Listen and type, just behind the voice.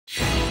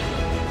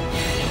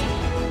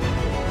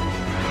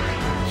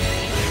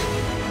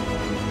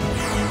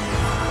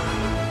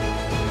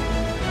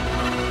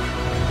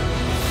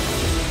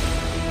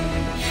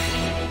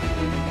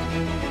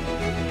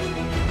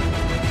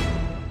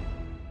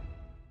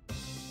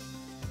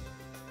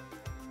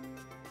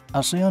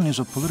ASEAN is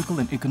a political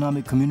and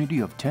economic community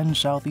of 10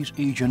 Southeast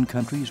Asian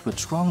countries with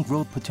strong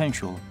growth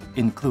potential,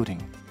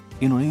 including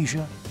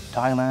Indonesia,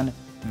 Thailand,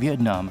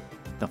 Vietnam,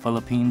 the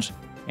Philippines,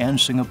 and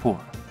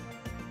Singapore.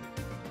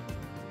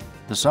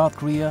 The South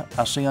Korea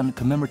ASEAN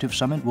Commemorative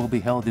Summit will be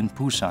held in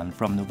Busan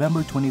from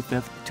November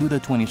 25th to the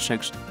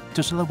 26th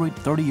to celebrate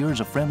 30 years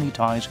of friendly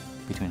ties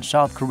between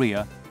South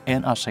Korea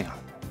and ASEAN.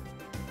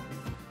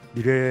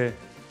 미래의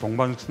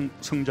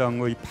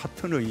동반성장의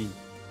파트너인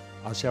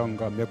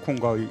아세안과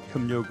메콩과의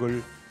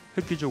협력을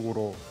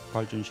획기적으로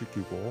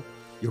발전시키고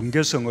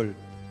연계성을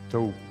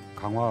더욱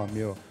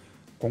강화하며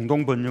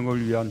공동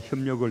번영을 위한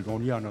협력을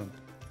논의하는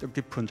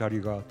뜻깊은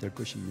자리가 될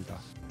것입니다.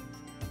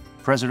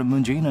 President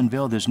Moon Jae-in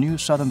unveiled his new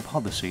Southern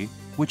policy,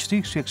 which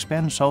seeks to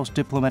expand Seoul's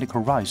diplomatic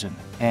horizon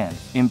and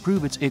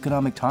improve its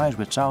economic ties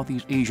with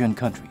Southeast Asian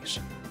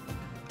countries.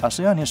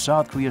 ASEAN is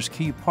South Korea's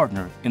key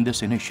partner in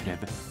this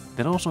initiative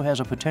that also has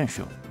a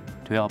potential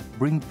to help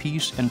bring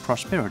peace and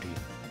prosperity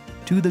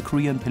to the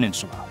Korean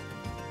Peninsula.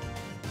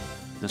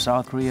 The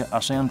South Korea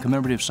ASEAN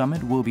Commemorative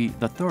Summit will be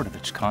the third of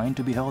its kind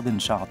to be held in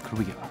South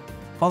Korea,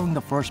 following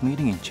the first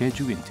meeting in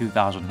Jeju in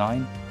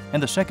 2009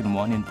 and the second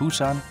one in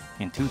Busan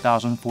in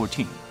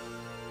 2014.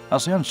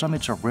 ASEAN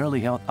summits are rarely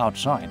held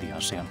outside the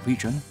ASEAN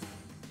region.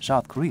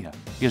 South Korea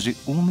is the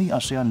only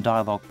ASEAN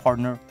dialogue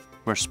partner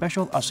where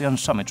special ASEAN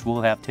summits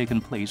will have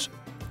taken place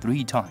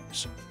 3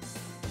 times.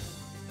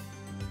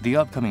 The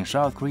upcoming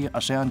South Korea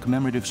ASEAN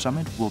Commemorative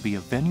Summit will be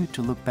a venue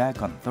to look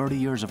back on 30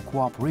 years of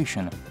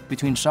cooperation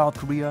between South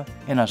Korea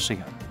and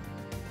ASEAN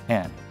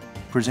and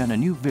present a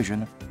new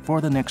vision for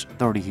the next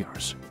 30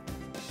 years.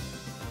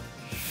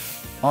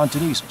 On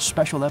today's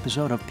special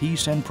episode of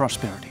Peace and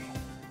Prosperity,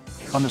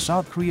 on the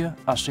South Korea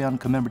ASEAN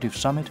Commemorative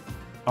Summit,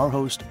 our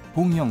host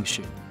Bong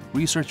Young-sik,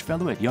 Research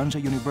Fellow at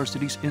Yonsei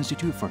University's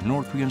Institute for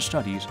North Korean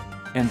Studies,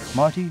 and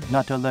Marty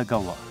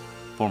Natalegawa,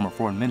 former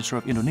Foreign Minister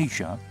of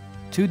Indonesia,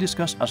 to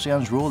discuss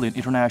ASEAN's role in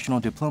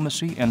international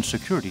diplomacy and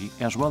security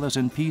as well as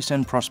in peace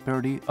and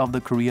prosperity of the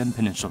Korean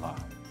Peninsula.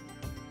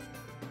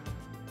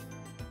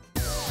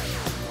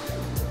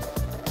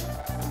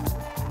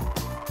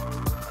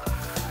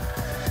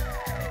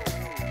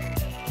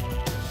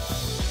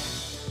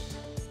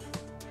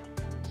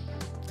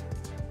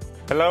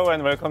 Hello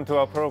and welcome to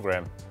our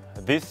program.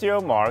 This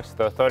year marks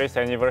the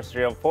 30th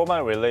anniversary of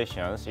formal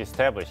relations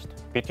established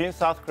between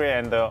South Korea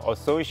and the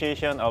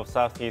Association of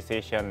Southeast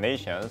Asian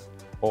Nations,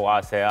 or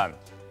ASEAN.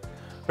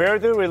 Where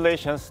do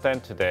relations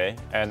stand today,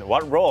 and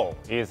what role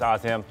is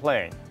ASEAN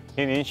playing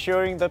in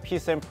ensuring the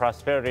peace and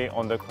prosperity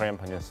on the Korean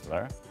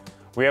Peninsula?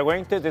 We are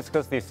going to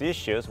discuss these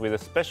issues with a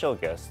special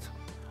guest,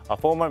 a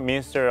former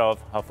Minister of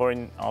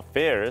Foreign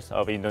Affairs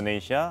of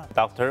Indonesia,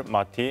 Dr.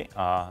 Marty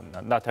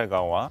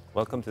Natalegawa.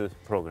 Welcome to the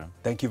program.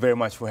 Thank you very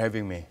much for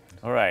having me.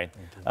 All right.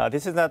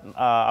 This is not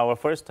our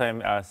first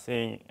time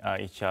seeing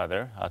each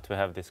other to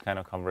have this kind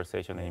of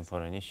conversation on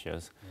important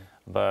issues,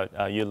 but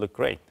you look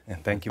great.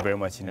 Thank you very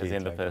much indeed. As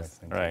in the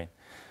past, right.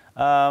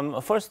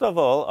 First of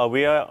all,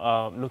 we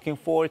are looking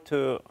forward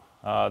to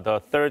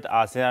the third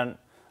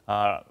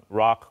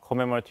ASEAN-ROK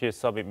Commemorative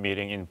Summit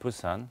meeting in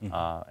Busan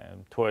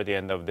toward the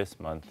end of this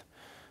month.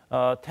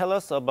 Tell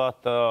us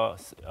about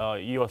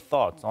your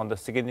thoughts on the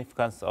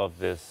significance of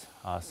this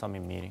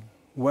summit meeting.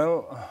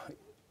 Well,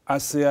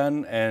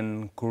 ASEAN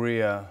and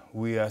Korea,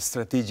 we are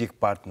strategic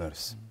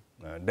partners.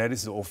 That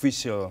is the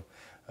official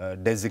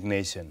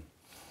designation.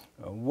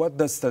 What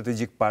does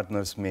strategic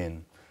partners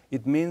mean?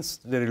 It means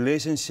the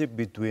relationship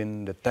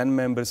between the 10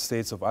 member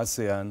states of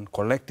ASEAN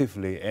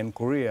collectively and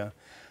Korea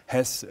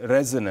has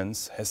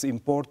resonance, has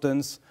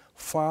importance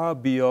far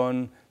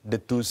beyond the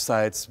two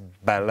sides'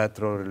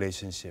 bilateral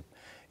relationship.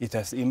 It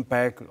has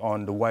impact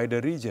on the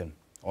wider region,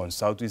 on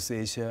Southeast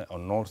Asia,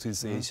 on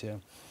Northeast Asia.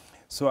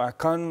 So I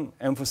can't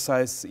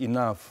emphasize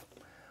enough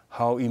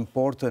how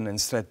important and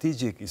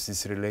strategic is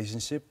this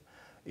relationship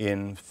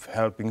in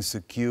helping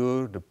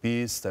secure the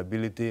peace,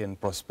 stability, and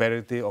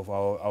prosperity of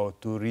our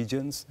two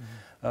regions.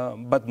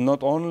 But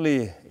not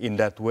only in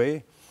that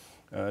way,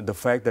 the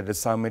fact that the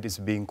summit is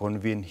being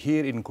convened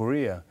here in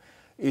Korea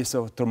is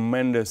of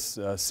tremendous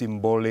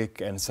symbolic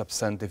and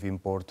substantive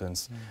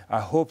importance. I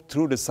hope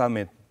through the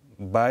summit,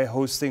 by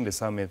hosting the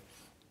summit,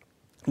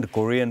 the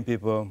Korean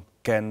people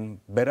can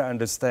better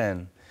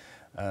understand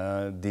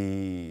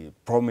the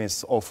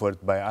promise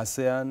offered by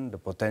ASEAN, the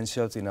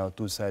potentials in our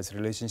two sides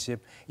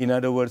relationship. In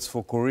other words,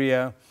 for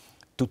Korea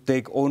to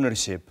take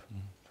ownership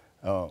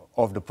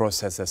of the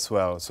process as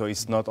well. So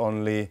it's not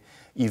only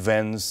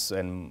events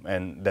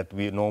and that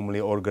we normally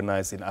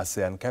organize in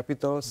ASEAN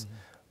capitals,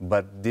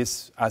 but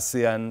this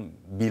ASEAN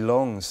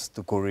belongs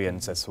to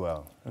Koreans as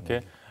well.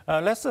 Okay.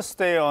 Let's just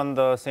stay on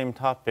the same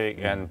topic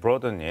and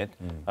broaden it,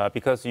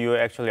 because you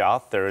actually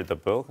authored the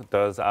book,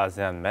 Does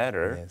ASEAN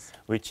Matter? Yes.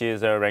 Which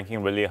is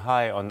ranking really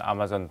high on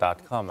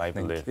Amazon.com, I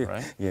believe,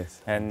 right?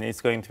 Yes. And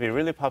it's going to be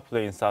really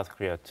popular in South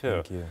Korea,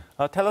 too. Thank you.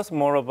 Tell us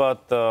more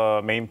about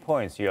the main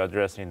points you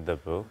address in the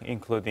book,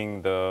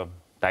 including the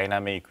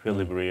dynamic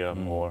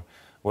equilibrium or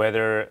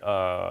whether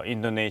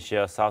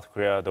Indonesia, South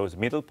Korea, those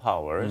middle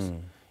powers,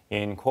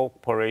 in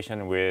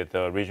cooperation with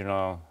a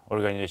regional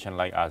organization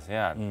like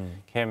ASEAN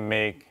can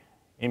make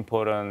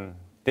important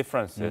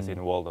differences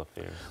in world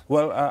affairs?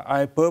 Well,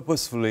 I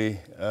purposefully,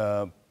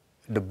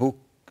 the book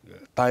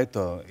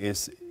title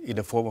is in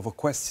the form of a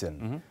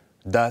question.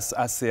 Does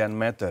ASEAN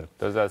matter?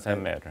 Does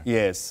ASEAN matter?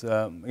 Yes.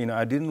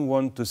 I didn't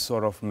want to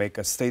sort of make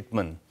a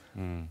statement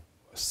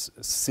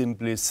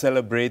simply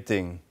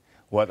celebrating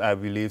what I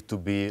believe to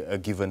be a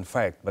given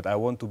fact, but I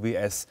want to be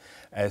as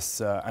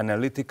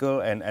analytical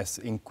and as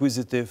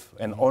inquisitive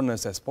and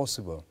honest as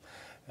possible,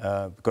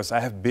 because I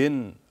have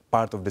been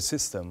part of the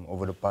system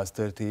over the past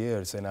 30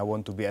 years, and I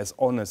want to be as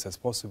honest as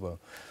possible.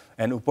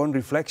 And upon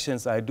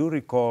reflections, I do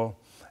recall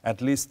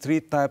at least 3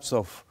 types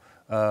of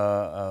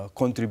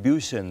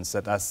contributions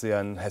that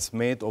ASEAN has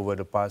made over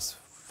the past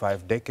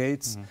 5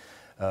 decades,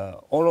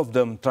 all of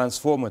them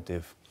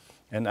transformative.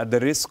 And at the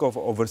risk of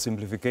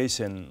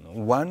oversimplification,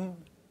 one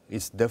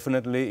is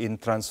definitely in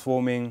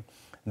transforming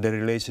the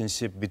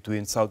relationship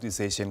between Southeast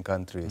Asian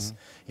countries.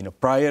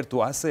 Prior to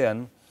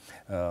ASEAN,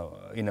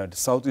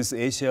 Southeast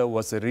Asia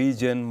was a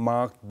region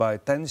marked by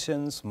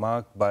tensions,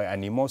 marked by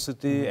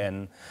animosity,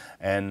 and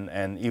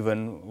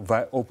even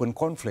open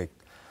conflict.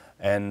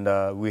 And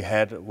we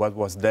had what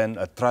was then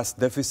a trust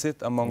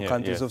deficit among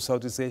countries of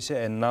Southeast Asia,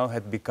 and now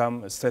had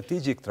become a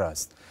strategic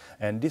trust.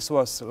 And this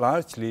was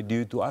largely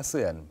due to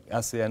ASEAN.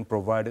 ASEAN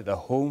provided a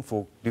home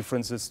for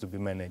differences to be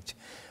managed.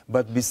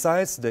 But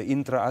besides the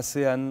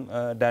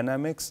intra-ASEAN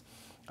dynamics,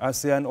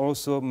 ASEAN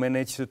also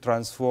managed to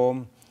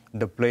transform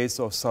the place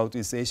of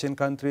Southeast Asian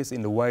countries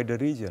in the wider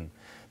region.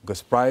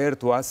 Because prior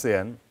to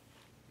ASEAN,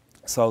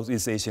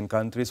 Southeast Asian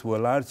countries were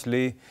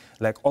largely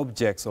like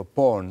objects or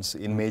pawns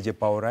in major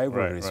power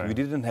rivalries. Right. We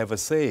didn't have a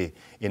say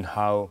in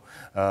how,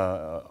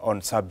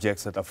 on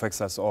subjects that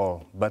affects us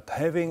all. But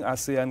having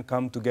ASEAN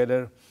come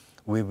together,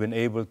 we've been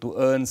able to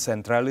earn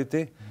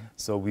centrality,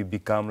 so we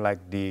become like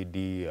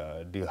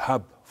the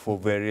hub for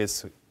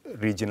various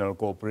regional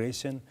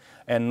cooperation,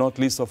 and not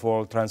least of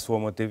all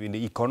transformative in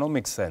the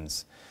economic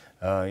sense,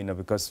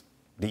 because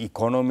the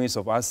economies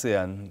of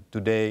ASEAN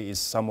today is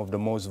some of the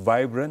most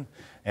vibrant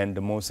and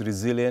the most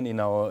resilient in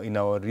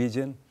our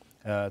region,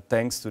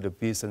 thanks to the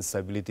peace and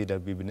stability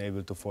that we've been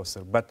able to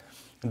foster. But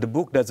the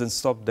book doesn't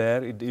stop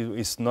there. It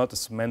is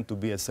not meant to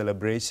be a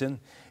celebration.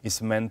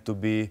 It's meant to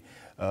be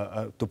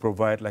to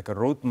provide like a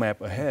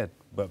roadmap ahead.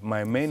 But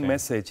my main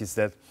message is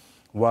that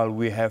while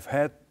we have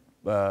had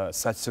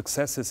such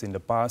successes in the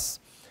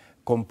past,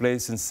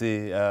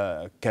 complacency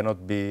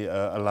cannot be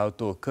allowed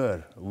to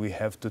occur. We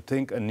have to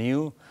think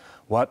anew.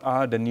 What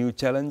are the new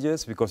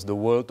challenges? Because the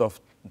world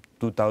of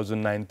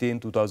 2019,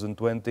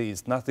 2020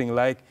 is nothing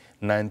like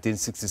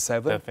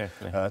 1967.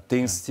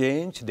 Things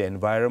change, the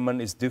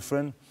environment is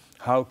different.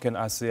 How can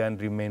ASEAN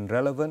remain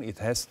relevant? It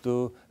has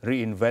to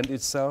reinvent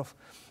itself,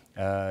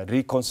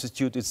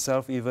 reconstitute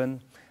itself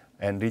even,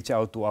 and reach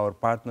out to our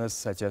partners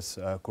such as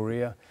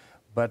Korea.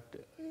 But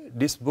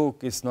this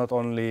book is not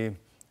only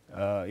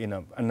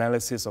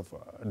analysis of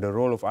the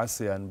role of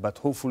ASEAN, but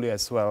hopefully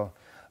as well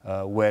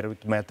where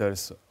it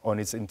matters on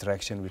its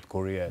interaction with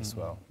Korea as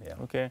well. Yeah.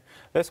 Okay,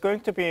 that's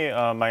going to be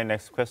my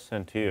next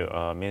question to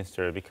you,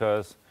 Minister,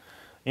 because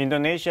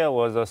Indonesia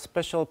was a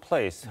special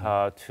place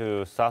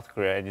to South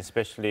Korea, and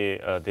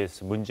especially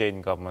this Moon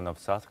Jae-in government of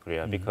South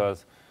Korea,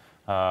 because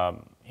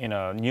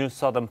new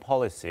Southern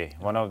policy,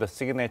 one of the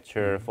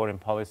signature foreign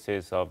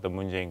policies of the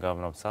Moon Jae-in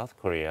government of South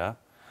Korea,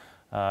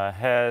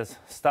 has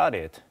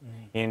started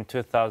in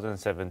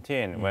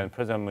 2017 when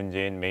President Moon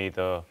Jae-in made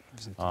a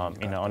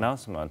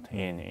announcement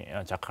in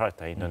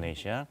Jakarta,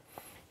 Indonesia.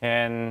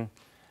 And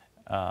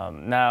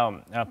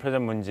now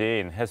President Moon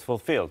Jae-in has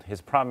fulfilled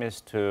his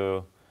promise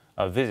to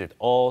visit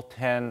all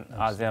 10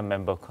 ASEAN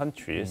member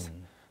countries.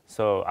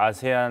 So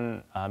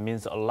ASEAN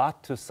means a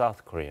lot to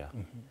South Korea.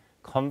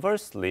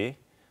 Conversely,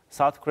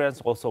 South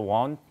Koreans also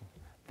want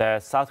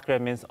that South Korea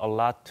means a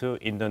lot to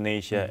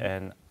Indonesia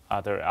and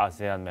other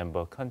ASEAN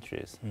member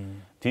countries.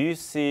 Do you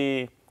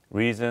see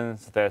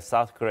reasons that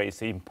South Korea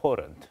is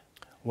important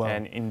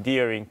and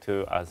endearing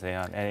to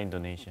ASEAN and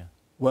Indonesia?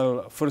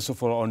 Well, first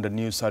of all, on the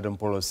new Southern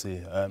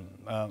policy,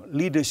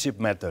 leadership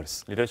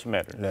matters. Leadership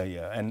matters.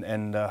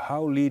 And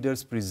how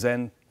leaders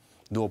present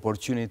the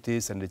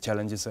opportunities and the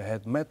challenges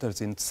ahead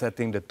matters in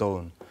setting the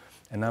tone.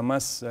 And I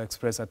must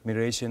express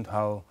admiration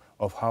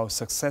of how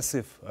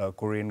successive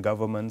Korean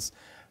governments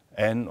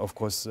and, of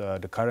course,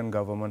 the current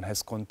government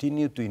has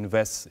continued to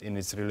invest in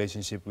its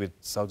relationship with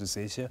Southeast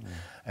Asia.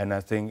 And I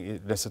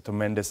think there's a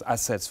tremendous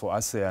assets for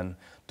ASEAN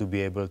to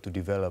be able to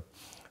develop.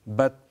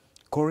 But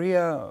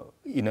Korea,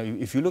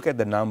 if you look at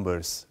the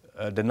numbers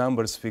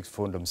speak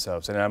for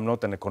themselves. And I'm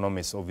not an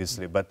economist,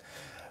 obviously, but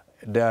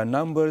there are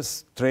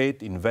numbers,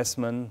 trade,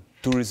 investment,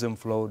 tourism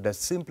flow that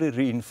simply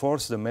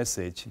reinforce the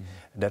message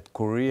that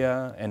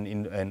Korea and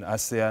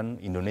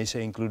ASEAN, Indonesia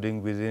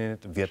including within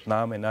it,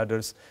 Vietnam and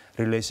others,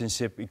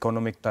 relationship,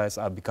 economic ties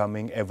are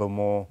becoming ever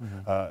more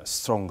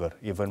stronger,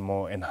 even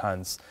more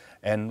enhanced.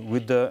 And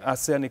with the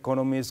ASEAN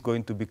economy is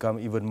going to become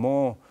even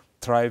more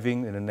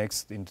thriving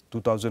in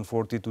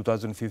 2040,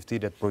 2050,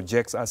 that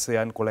projects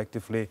ASEAN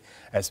collectively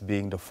as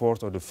being the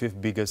fourth or the fifth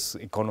biggest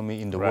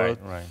economy in the world.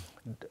 Right.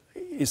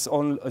 It's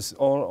all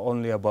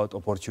only about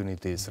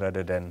opportunities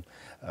rather than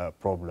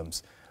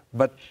problems.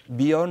 But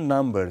beyond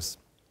numbers,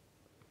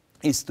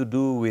 it's to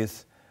do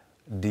with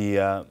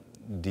the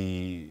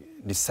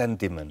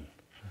sentiment.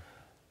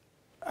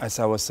 As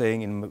I was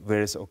saying in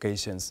various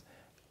occasions,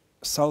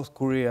 South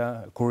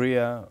Korea,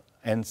 Korea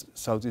and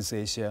Southeast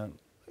Asia,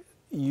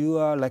 you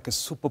are like a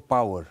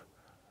superpower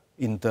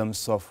in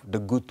terms of the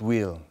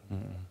goodwill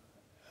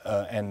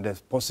and the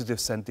positive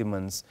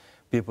sentiments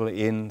people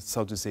in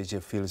Southeast Asia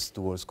feels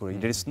towards Korea.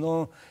 There is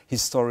no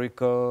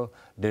historical,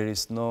 there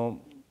is no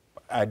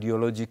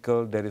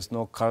ideological, there is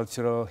no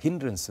cultural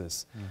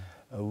hindrances.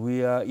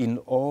 We are in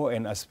awe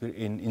and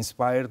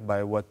inspired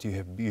by what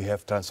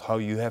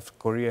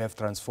Korea have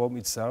transformed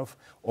itself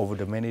over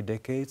the many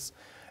decades.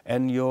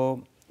 And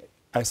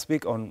I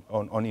speak on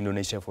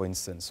Indonesia, for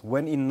instance.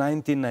 When in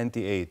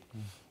 1998,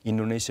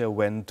 Indonesia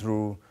went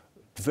through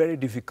very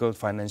difficult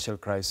financial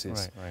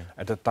crisis,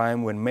 at a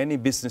time when many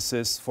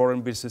businesses,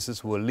 foreign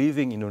businesses, were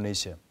leaving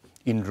Indonesia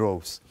in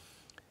droves.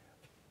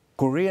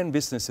 Korean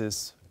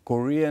businesses,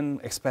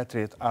 Korean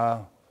expatriates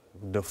are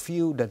the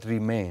few that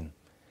remain.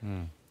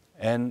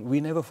 And we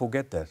never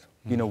forget that.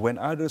 You know, when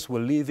others were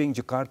leaving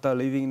Jakarta,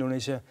 leaving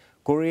Indonesia,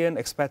 Korean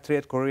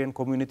expatriate, Korean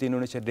community in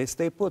Indonesia, they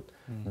stay put.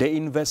 They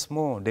invest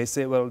more. They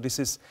say, well, this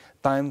is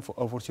time for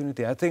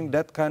opportunity. I think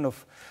that kind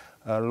of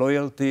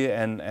loyalty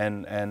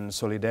and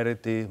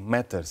solidarity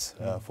matters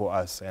for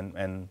us.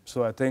 And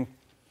so I think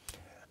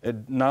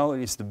now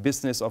it's the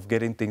business of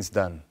getting things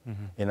done.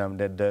 You know,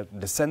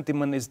 the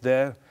sentiment is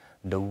there,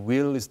 the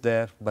will is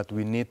there, but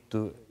we need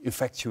to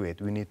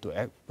effectuate. We need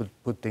to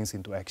put things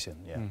into action.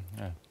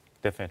 Yeah,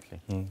 definitely.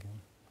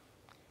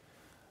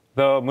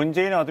 The Moon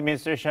Jae-in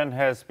administration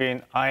has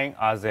been eyeing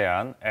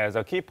ASEAN as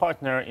a key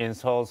partner in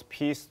Seoul's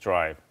peace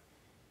drive.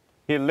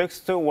 He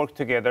looks to work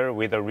together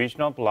with the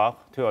regional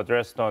bloc to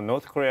address the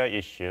North Korea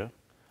issue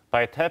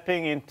by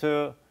tapping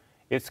into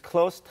its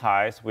close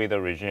ties with the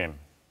regime.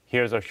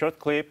 Here's a short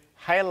clip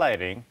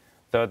highlighting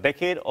the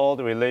decade-old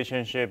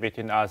relationship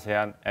between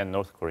ASEAN and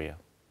North Korea.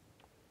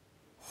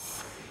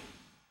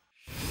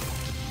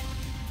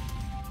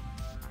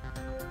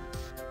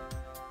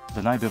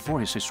 The night before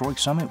his historic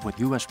summit with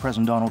U.S.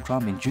 President Donald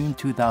Trump in June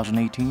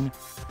 2018,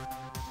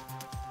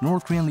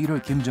 North Korean leader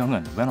Kim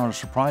Jong-un went on a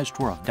surprise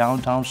tour of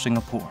downtown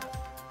Singapore.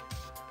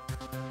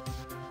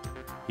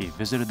 He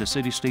visited the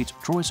city-state's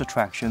tourist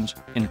attractions,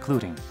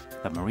 including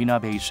the Marina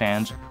Bay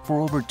Sands, for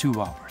over 2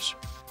 hours.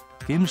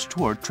 Kim's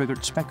tour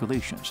triggered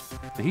speculations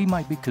that he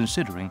might be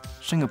considering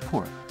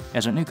Singapore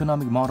as an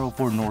economic model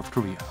for North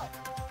Korea.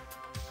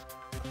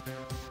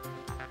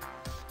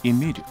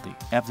 Immediately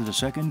after the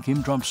second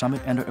Kim-Trump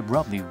summit ended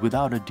abruptly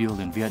without a deal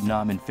in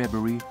Vietnam in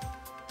February,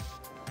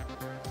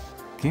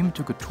 Kim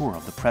took a tour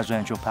of the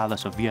presidential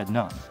palace of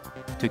Vietnam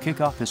to kick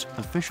off his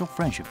official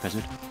friendship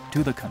visit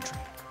to the country.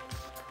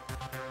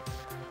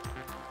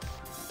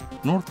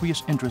 North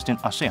Korea's interest in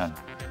ASEAN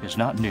is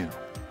not new.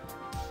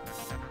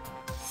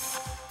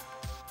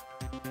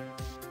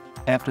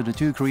 After the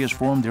two Koreas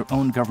formed their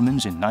own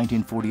governments in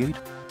 1948,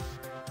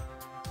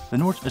 the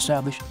North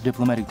established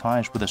diplomatic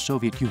ties with the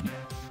Soviet Union,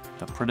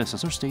 the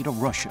predecessor state of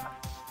Russia,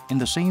 in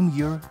the same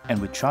year, and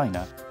with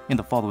China in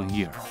the following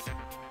year.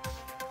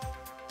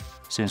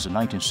 Since the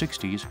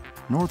 1960s,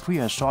 North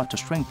Korea has sought to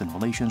strengthen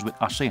relations with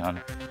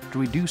ASEAN to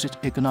reduce its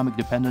economic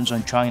dependence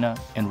on China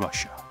and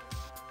Russia.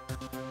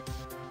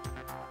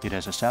 It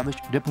has established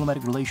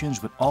diplomatic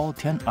relations with all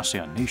 10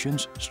 ASEAN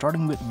nations,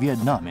 starting with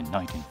Vietnam in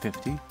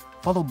 1950,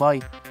 followed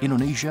by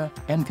Indonesia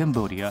and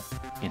Cambodia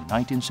in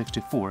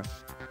 1964,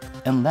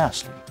 and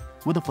lastly,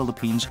 with the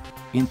Philippines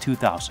in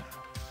 2000.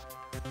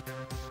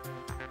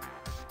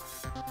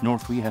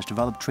 North Korea has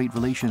developed trade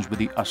relations with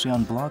the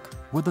ASEAN bloc,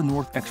 with the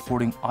North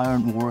exporting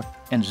iron ore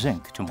and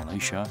zinc to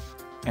Malaysia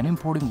and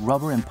importing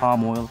rubber and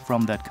palm oil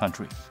from that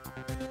country.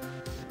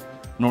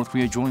 North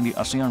Korea joined the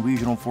ASEAN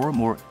Regional Forum,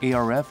 or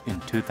ARF, in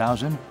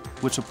 2000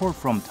 with support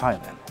from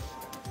Thailand.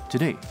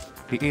 Today,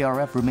 the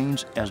ARF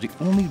remains as the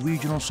only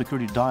regional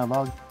security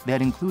dialogue that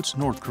includes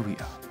North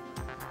Korea.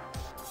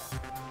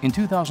 In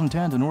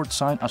 2010, the North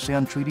signed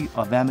ASEAN Treaty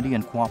of Amity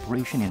and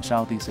Cooperation in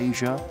Southeast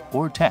Asia,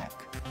 or TAC,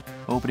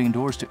 opening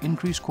doors to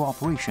increase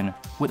cooperation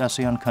with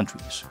ASEAN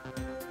countries.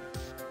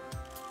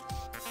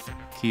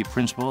 Key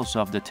principles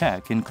of the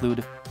TAC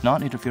include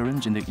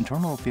non-interference in the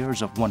internal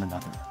affairs of one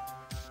another,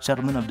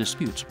 settlement of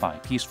disputes by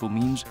peaceful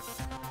means,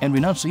 and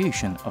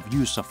renunciation of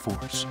use of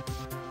force.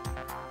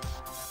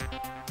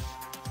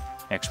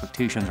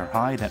 Expectations are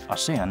high that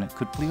ASEAN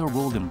could play a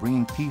role in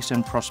bringing peace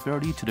and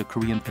prosperity to the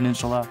Korean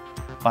Peninsula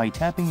by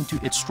tapping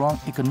into its strong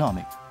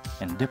economic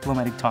and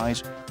diplomatic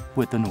ties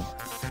with the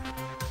North.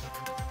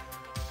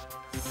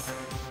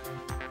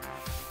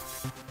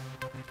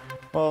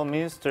 Well,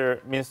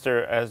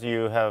 Minister, as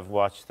you have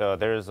watched,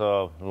 there is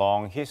a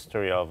long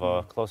history of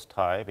a close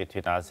tie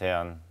between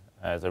ASEAN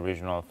as a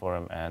regional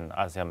forum and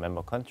ASEAN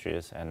member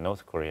countries and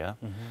North Korea.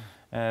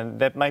 And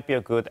that might be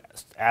a good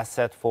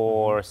asset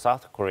for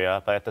South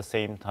Korea, but at the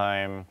same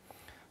time,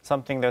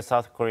 something that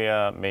South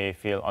Korea may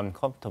feel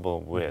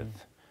uncomfortable with.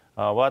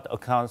 What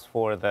accounts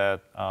for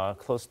that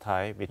close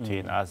tie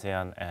between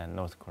ASEAN and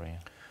North Korea?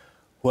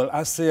 Well,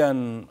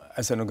 ASEAN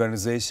as an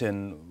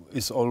organization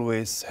has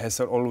always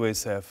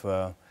have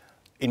an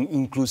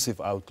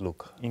inclusive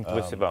outlook.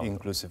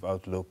 Inclusive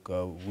outlook.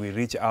 We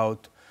reach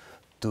out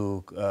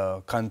to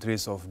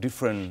countries of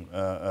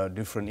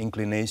different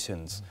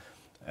inclinations,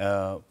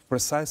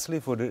 precisely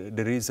for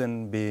the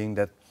reason being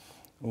that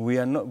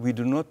we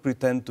do not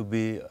pretend to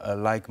be a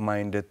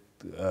like-minded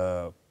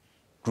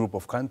group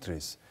of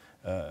countries.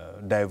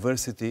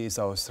 Diversity is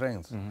our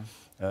strength.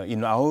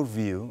 In our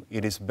view,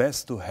 it is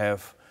best to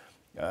have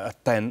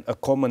a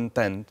common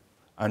tent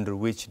under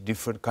which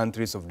different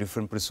countries of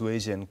different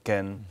persuasion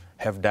can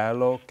have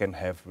dialogue, can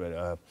have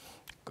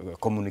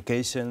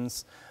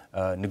communications,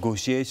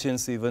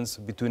 negotiations even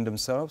between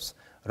themselves,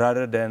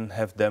 rather than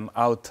have them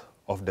out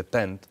of the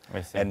tent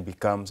and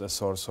becomes a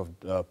source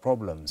of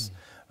problems.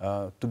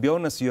 To be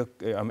honest,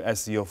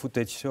 as your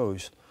footage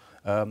shows,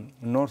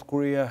 North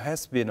Korea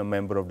has been a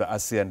member of the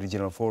ASEAN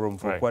Regional Forum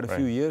for quite a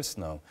few years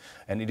now.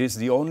 And it is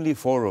the only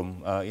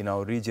forum in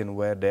our region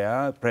where they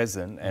are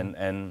present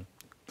and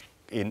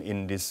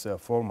in this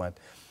format.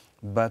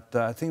 But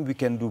I think we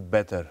can do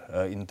better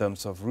in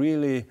terms of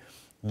really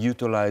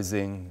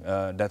utilizing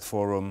that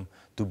forum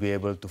to be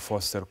able to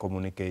foster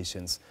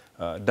communications.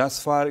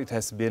 Thus far, it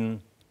has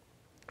been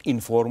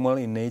informal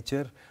in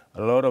nature.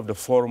 A lot of the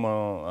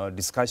formal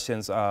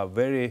discussions are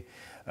very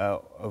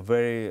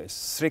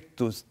strict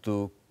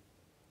to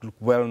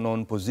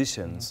well-known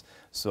positions.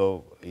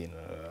 So,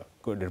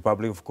 the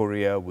Republic of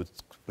Korea would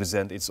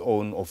present its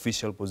own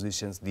official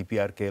positions,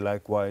 DPRK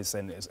likewise,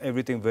 and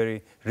everything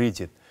very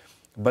rigid.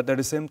 But at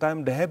the same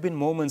time, there have been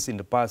moments in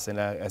the past, and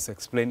as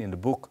explained in the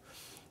book,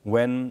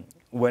 when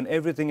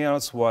everything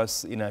else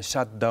was in a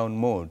shutdown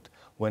mode,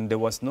 when there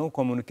was no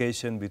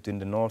communication between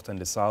the North and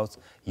the South,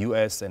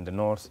 US and the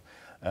North,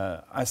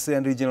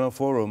 ASEAN Regional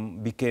Forum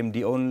became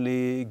the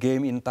only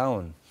game in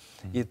town.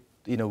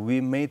 We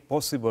made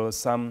possible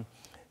some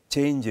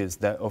changes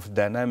of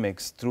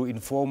dynamics through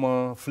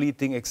informal,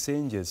 fleeting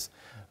exchanges,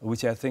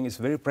 which I think is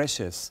very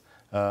precious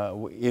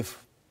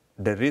if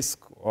the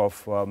risk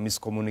of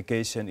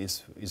miscommunication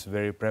is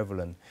very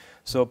prevalent.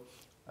 So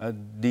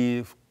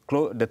the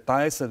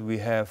ties that we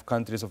have,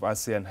 countries of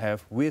ASEAN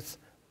have with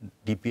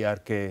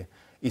DPRK,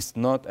 is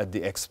not at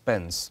the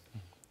expense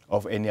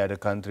of any other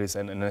countries,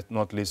 and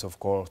not least, of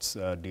course,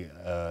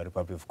 the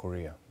Republic of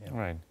Korea.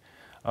 Right.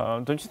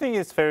 Don't you think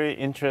it's very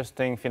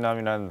interesting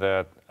phenomenon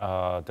that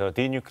the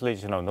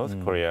denuclearization of North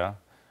Korea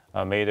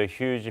made a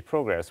huge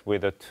progress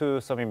with the two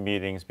summit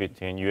meetings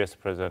between U.S.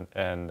 President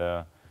and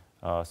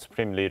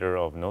Supreme Leader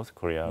of North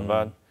Korea.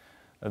 But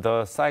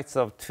the sites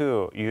of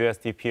two U.S.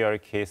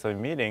 DPRK summit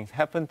meetings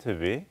happen to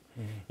be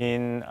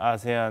in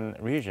ASEAN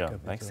region,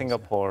 like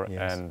Singapore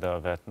and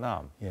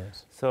Vietnam.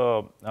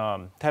 So,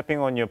 tapping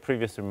on your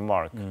previous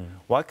remark,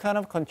 what kind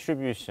of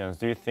contributions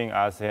do you think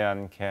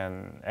ASEAN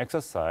can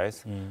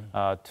exercise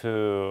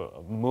to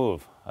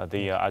move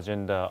the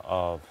agenda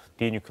of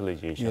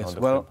denuclearization on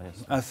the Korean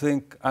Peninsula? I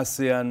think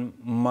ASEAN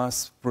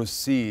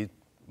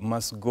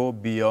must go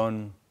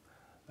beyond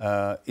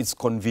its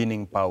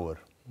convening power.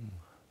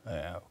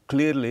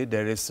 Clearly,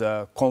 there is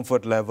a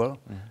comfort level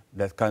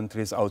that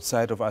countries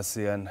outside of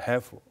ASEAN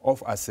have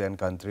of ASEAN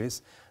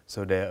countries,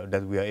 so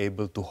that we are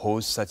able to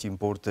host such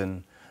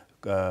important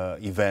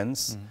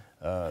events,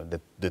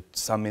 the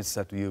summits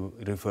that we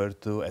refer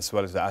to, as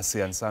well as the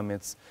ASEAN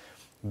summits.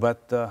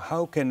 But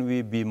how can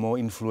we be more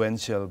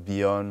influential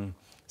beyond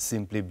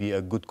simply be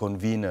a good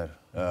convener,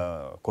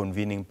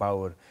 convening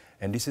power?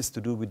 And this is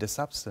to do with the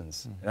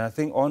substance. And I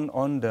think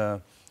on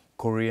the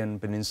Korean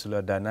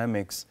Peninsula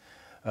dynamics,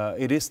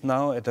 it is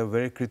now at a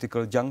very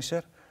critical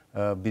juncture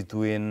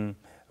between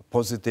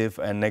positive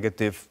and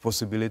negative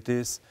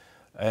possibilities.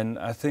 And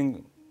I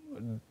think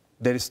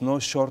there is no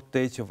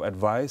shortage of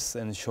advice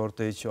and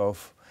shortage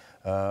of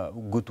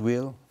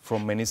goodwill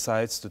from many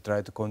sides to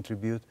try to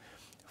contribute.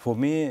 For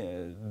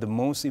me, the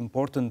most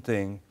important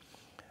thing,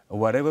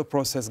 whatever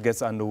process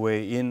gets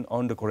underway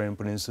on the Korean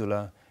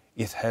Peninsula,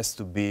 it has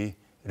to be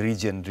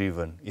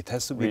region-driven. It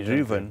has to be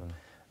driven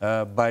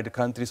by the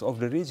countries of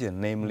the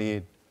region,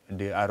 namely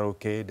the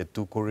ROK, the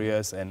two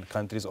Koreas, and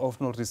countries of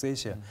Northeast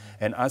Asia.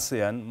 And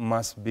ASEAN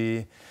must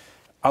be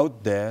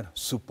out there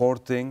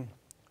supporting,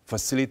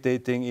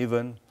 facilitating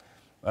even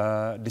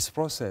this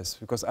process,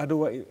 because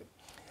otherwise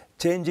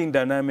changing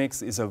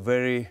dynamics is a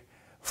very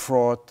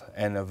fraught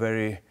and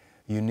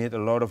you need a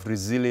lot of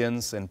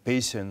resilience and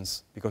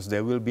patience, because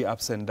there will be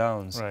ups and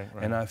downs.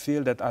 And I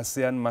feel that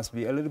ASEAN must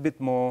be a little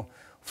bit more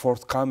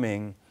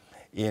forthcoming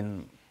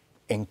in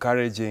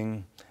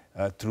encouraging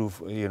through,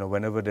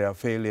 whenever there are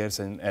failures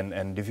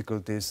and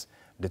difficulties,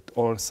 that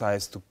all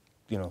sides to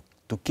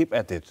keep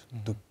at it,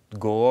 to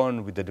go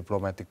on with the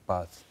diplomatic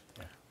path.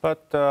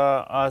 But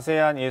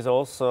ASEAN is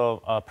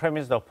also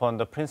premised upon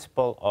the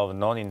principle of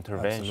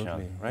non-intervention,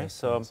 right? Yes,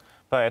 So, yes.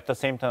 but at the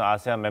same time,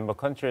 ASEAN member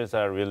countries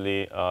are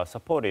really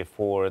supportive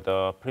for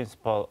the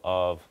principle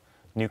of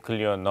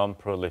nuclear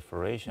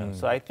non-proliferation.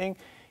 So I think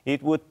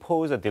it would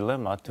pose a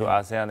dilemma to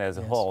ASEAN as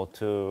a whole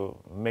to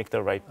make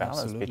the right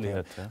balance between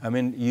the two. I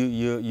mean,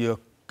 you're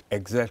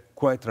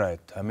quite right.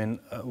 I mean,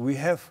 we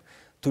have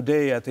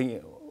today, I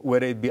think,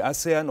 whether it be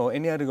ASEAN or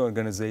any other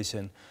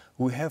organization,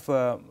 we have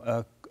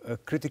a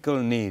critical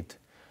need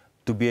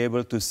to be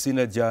able to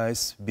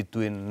synergize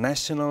between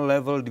national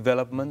level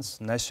developments,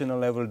 national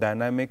level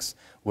dynamics,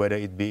 whether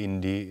it be in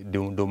the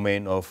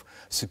domain of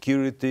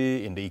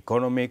security, in the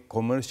economic,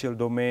 commercial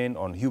domain,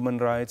 on human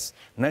rights,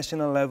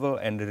 national level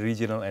and the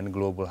regional and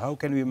global. How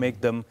can we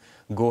make them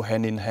go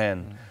hand in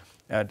hand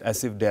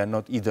as if they are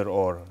not either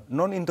or?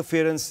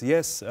 Non-interference,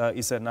 yes,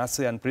 is an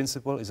ASEAN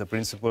principle, is a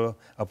principle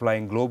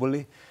applying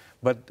globally.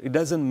 But it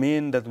doesn't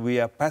mean that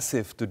we are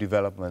passive to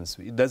developments.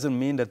 It doesn't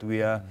mean that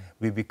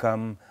we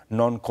become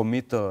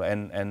non-committal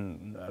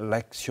and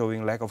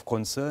showing lack of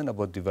concern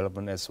about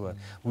development as well.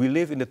 We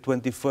live in the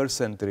 21st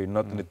century,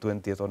 not in the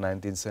 20th or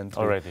 19th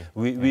century. Already.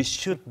 We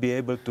should be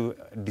able to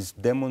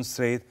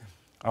demonstrate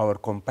our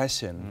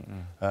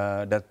compassion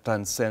that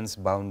transcends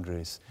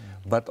boundaries.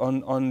 But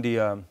on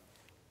the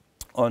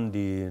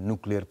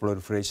nuclear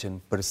proliferation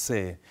per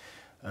se,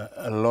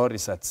 a lot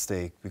is at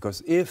stake,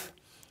 because if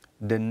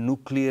the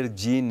nuclear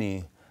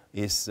genie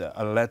is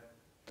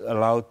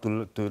allowed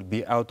to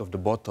be out of the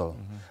bottle,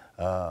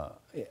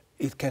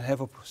 it can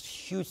have a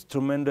huge,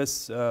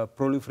 tremendous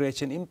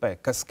proliferation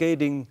impact,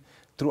 cascading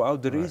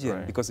throughout the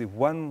region. Because if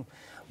one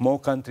more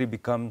country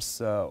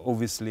becomes,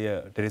 obviously,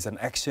 there is an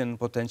action,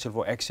 potential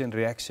for action,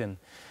 reaction,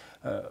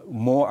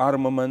 more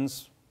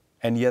armaments,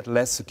 and yet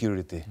less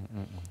security.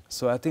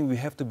 So I think we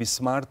have to be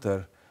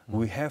smarter.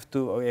 We have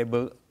to be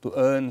able to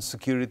earn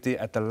security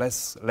at a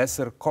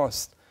lesser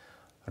cost,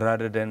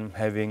 rather than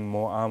having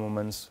more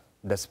armaments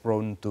that's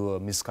prone to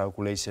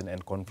miscalculation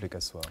and conflict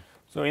as well.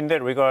 So in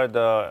that regard,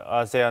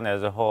 ASEAN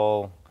as a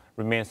whole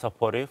remains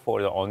supportive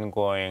for the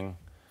ongoing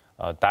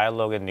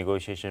dialogue and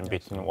negotiation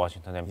between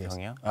Washington and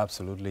Pyongyang?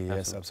 Absolutely,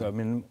 yes.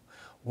 Absolutely. I mean,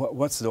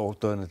 what's the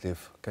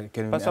alternative?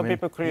 But some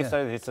people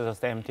criticize it's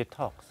just empty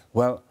talks.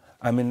 Well,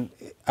 I mean,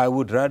 I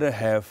would rather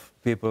have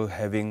people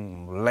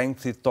having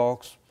lengthy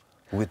talks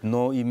with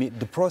no immediate...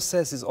 The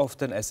process is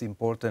often as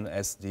important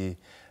as the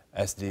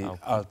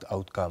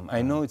outcome.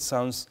 I know it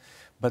sounds,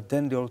 but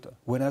then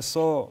when I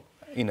saw,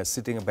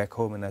 sitting back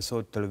home and I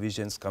saw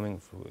televisions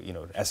coming,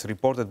 as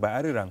reported by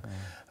Arirang,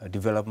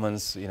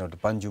 developments, the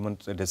Panjuman,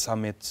 the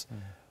summits,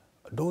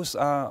 those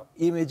are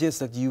images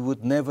that you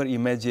would never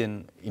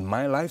imagine in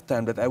my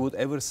lifetime that I would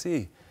ever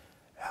see.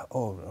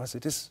 Oh,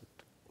 it is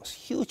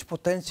huge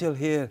potential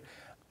here.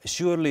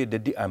 Surely,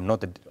 I'm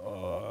not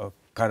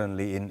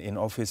currently in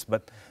office,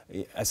 but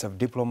as a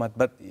diplomat.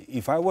 But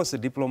if I was a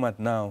diplomat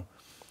now,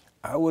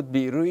 I would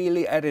be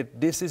really at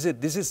it. This is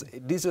it. This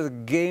is a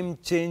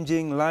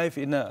game-changing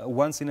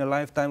once in a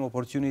lifetime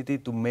opportunity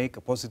to make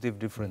a positive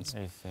difference.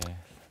 I see.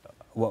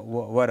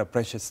 What a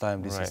precious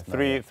time this is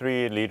now.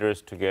 Three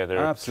leaders together.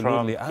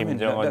 Absolutely. Trump, Kim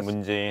Jong-un,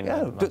 Moon Jae-in.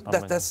 Yeah,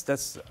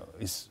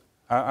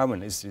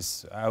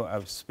 I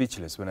was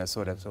speechless when I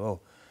saw that.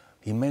 So,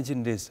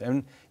 imagine this.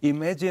 And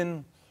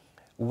imagine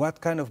what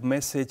kind of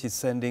message it's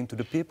sending to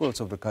the peoples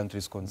of the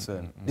countries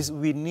concerned.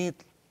 We need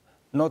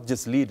not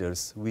just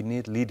leaders, we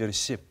need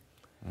leadership.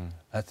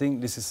 I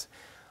think this is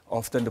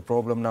often the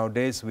problem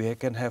nowadays. We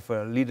can have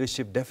a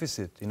leadership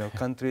deficit.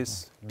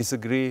 Countries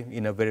disagree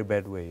in a very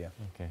bad way. Yeah.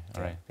 Okay,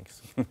 all right,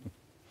 thanks.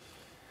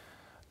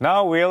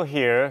 Now we'll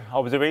hear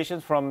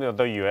observations from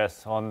the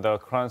U.S. on the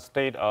current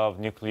state of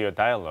nuclear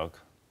dialogue.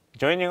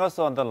 Joining us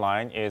on the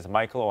line is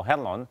Michael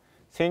O'Hanlon,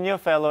 Senior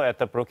Fellow at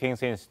the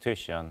Brookings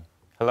Institution.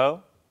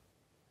 Hello.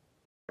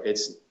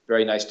 It's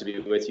very nice to be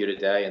with you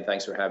today, and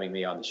thanks for having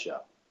me on the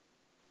show.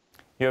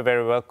 You're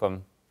very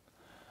welcome.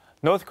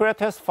 North Korea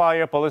test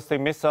fired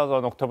ballistic missiles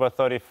on October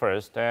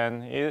 31st,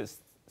 and it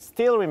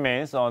still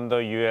remains on the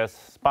U.S.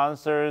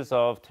 sponsors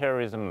of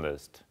terrorism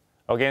list.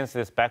 Against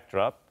this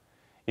backdrop,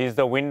 is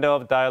the window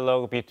of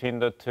dialogue between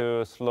the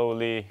two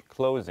slowly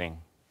closing?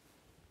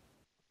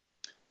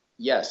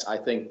 Yes, I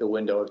think the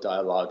window of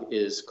dialogue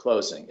is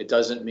closing. It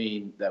doesn't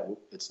mean that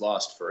it's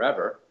lost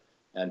forever,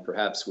 and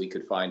perhaps we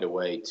could find a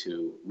way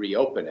to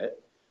reopen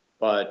it.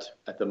 But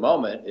at the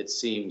moment, it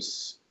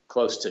seems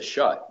close to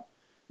shut.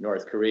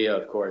 North Korea,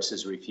 of course,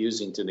 is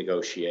refusing to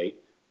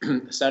negotiate.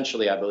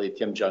 Essentially, I believe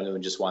Kim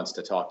Jong-un just wants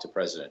to talk to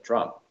President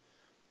Trump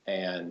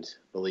and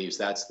believes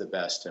that's the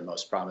best and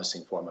most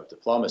promising form of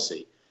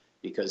diplomacy,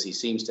 because he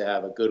seems to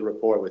have a good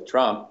rapport with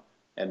Trump,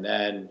 and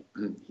then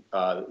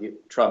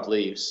Trump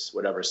leaves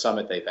whatever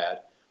summit they've had.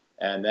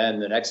 And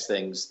then the next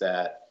things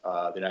that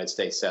the United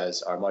States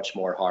says are much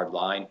more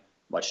hardline,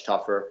 much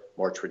tougher,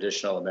 more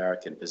traditional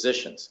American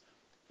positions.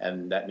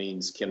 And that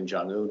means Kim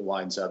Jong-un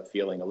winds up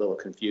feeling a little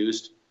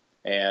confused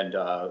and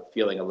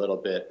feeling a little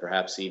bit,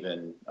 perhaps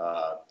even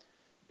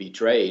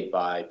betrayed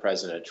by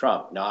President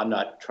Trump. Now, I'm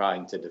not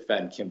trying to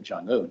defend Kim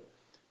Jong-un,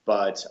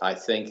 but I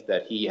think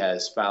that he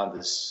has found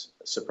this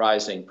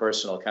surprising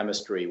personal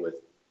chemistry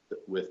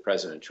with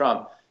President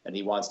Trump, and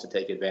he wants to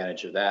take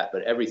advantage of that.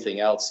 But everything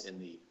else in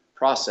the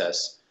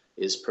process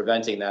is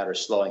preventing that or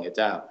slowing it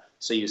down.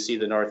 So you see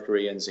the North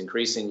Koreans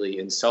increasingly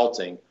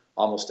insulting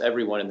almost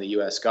everyone in the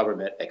US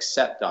government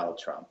except Donald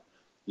Trump.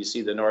 You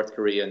see the North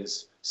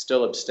Koreans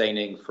still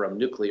abstaining from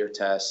nuclear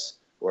tests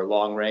or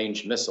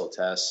long-range missile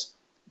tests,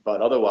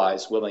 but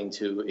otherwise willing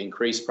to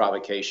increase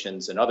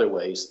provocations in other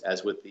ways,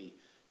 as with the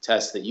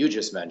tests that you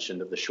just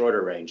mentioned of the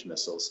shorter-range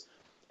missiles.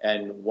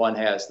 And one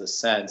has the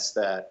sense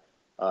that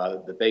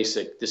the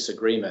basic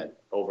disagreement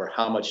over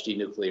how much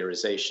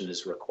denuclearization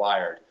is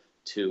required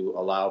to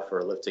allow for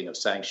a lifting of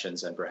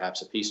sanctions and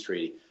perhaps a peace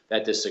treaty,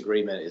 that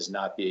disagreement is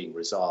not being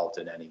resolved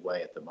in any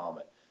way at the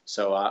moment.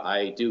 So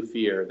I do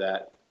fear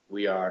that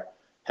we are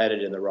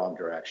headed in the wrong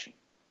direction.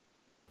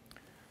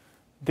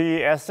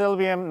 The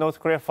SLBM North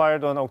Korea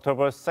fired on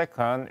October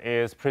 2nd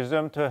is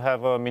presumed to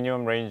have a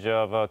minimum range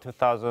of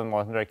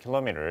 2,100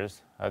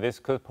 kilometers. This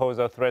could pose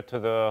a threat to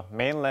the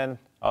mainland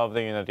of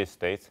the United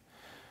States.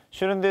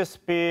 Shouldn't this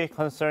be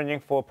concerning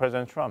for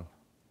President Trump?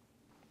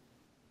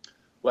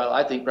 Well,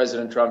 I think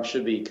President Trump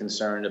should be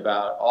concerned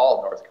about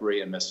all North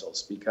Korean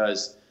missiles,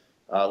 because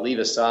leave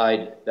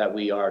aside that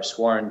we are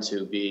sworn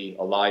to be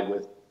allied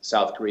with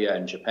South Korea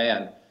and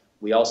Japan,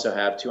 we also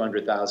have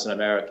 200,000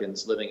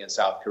 Americans living in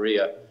South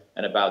Korea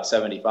and about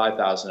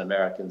 75,000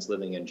 Americans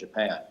living in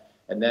Japan.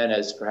 And then,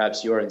 as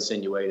perhaps you're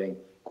insinuating,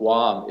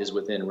 Guam is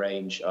within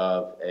range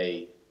of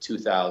a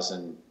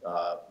 2,000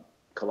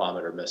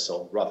 kilometer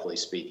missile, roughly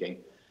speaking.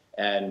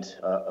 And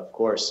of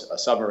course, a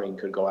submarine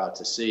could go out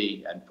to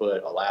sea and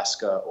put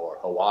Alaska or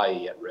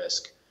Hawaii at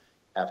risk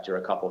after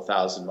a couple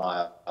thousand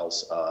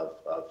miles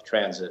of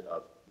transit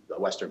of the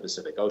Western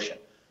Pacific Ocean.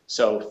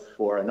 So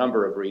for a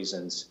number of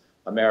reasons,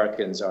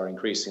 Americans are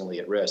increasingly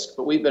at risk.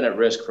 But we've been at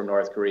risk from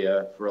North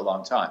Korea for a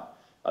long time,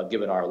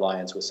 given our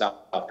alliance with South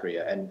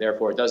Korea. And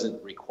therefore, it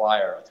doesn't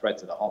require a threat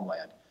to the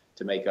homeland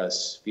to make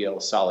us feel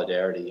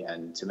solidarity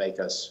and to make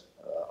us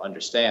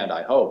understand,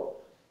 I hope,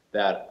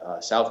 that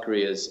South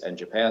Korea's and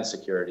Japan's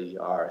security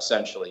are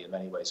essentially in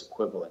many ways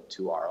equivalent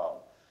to our own.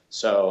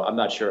 So I'm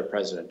not sure if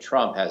President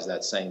Trump has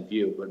that same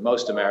view, but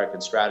most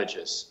American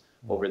strategists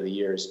over the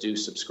years do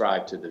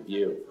subscribe to the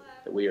view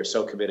that we are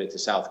so committed to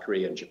South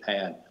Korea and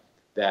Japan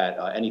that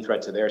any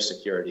threat to their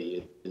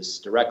security is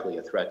directly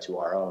a threat to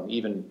our own,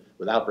 even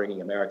without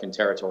bringing American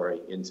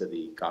territory into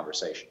the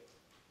conversation.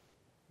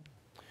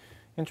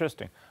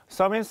 Interesting.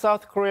 Some in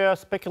South Korea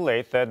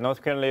speculate that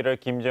North Korean leader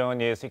Kim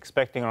Jong-un is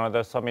expecting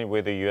another summit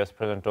with the U.S.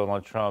 President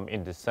Donald Trump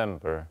in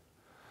December.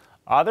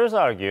 Others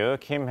argue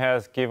Kim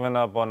has given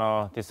up on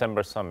a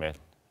December summit.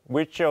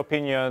 Which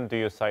opinion do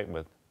you side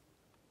with?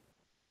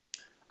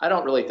 I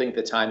don't really think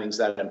the timing's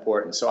that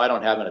important, so I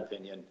don't have an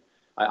opinion.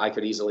 I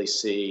could easily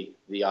see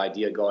the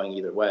idea going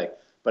either way.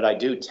 But I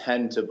do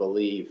tend to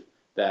believe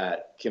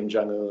that Kim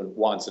Jong-un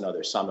wants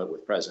another summit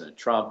with President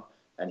Trump,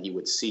 and he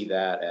would see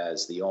that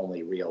as the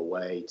only real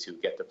way to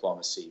get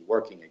diplomacy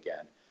working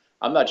again.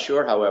 I'm not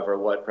sure, however,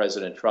 what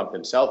President Trump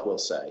himself will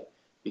say,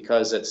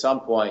 because at some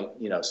point,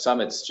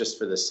 summits just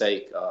for the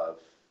sake of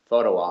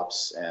photo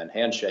ops and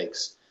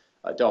handshakes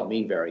don't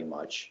mean very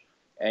much.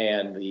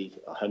 And the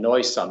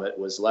Hanoi summit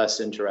was less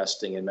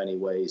interesting in many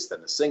ways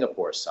than the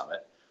Singapore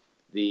summit.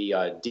 The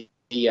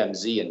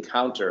DMZ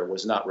encounter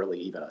was not really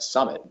even a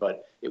summit,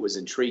 but it was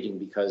intriguing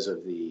because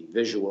of the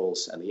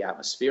visuals and the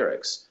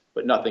atmospherics.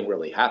 But nothing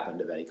really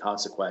happened of any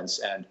consequence,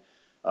 and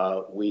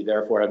we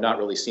therefore have not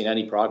really seen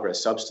any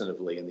progress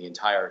substantively in the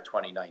entire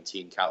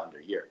 2019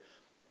 calendar year.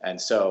 And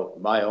so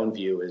my own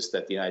view is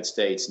that the United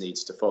States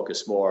needs to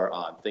focus more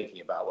on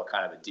thinking about what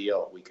kind of a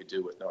deal we could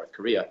do with North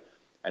Korea,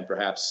 and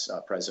perhaps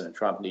President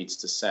Trump needs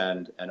to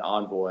send an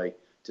envoy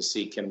to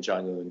see Kim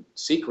Jong-un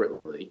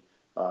secretly,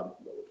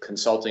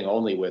 consulting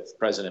only with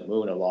President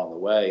Moon along the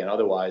way, and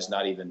otherwise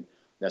not even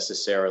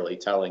necessarily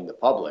telling the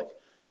public,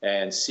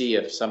 and see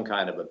if some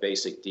kind of a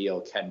basic deal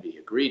can be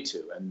agreed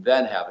to, and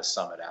then have a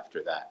summit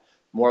after that.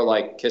 More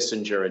like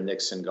Kissinger and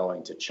Nixon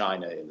going to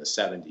China in the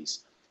 70s,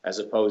 as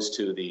opposed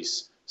to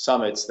these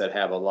summits that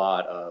have a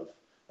lot of,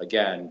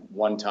 again,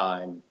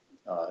 one-time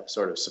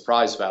sort of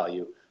surprise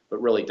value, but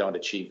really don't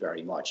achieve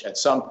very much. At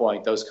some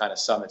point, those kind of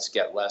summits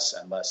get less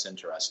and less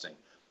interesting.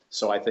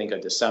 So I think a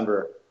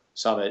December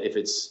summit, if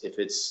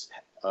it's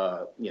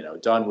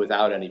done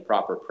without any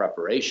proper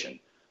preparation,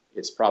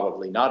 it's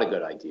probably not a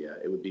good idea.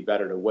 It would be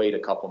better to wait a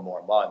couple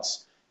more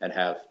months and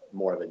have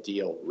more of a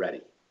deal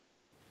ready.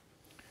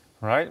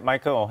 Right,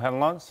 Michael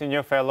O'Hanlon,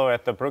 Senior Fellow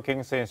at the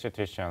Brookings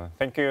Institution.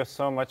 Thank you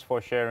so much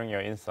for sharing your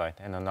insight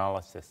and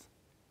analysis.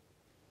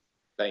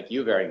 Thank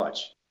you very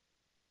much.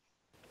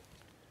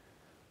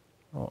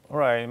 All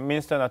right,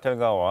 Minister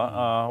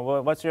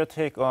Natalegawa, what's your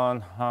take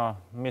on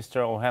Mr.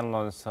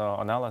 O'Hanlon's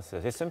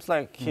analysis? It seems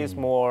like he's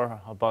more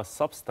about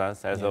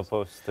substance as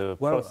opposed to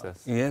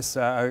process. Yes,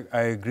 I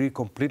agree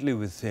completely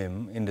with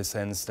him in the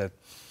sense that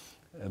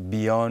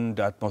beyond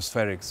the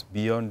atmospherics,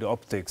 beyond the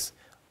optics,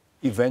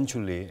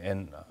 eventually,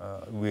 and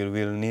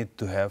we'll need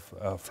to have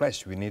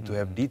flesh, we need to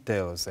have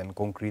details and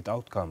concrete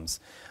outcomes.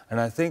 And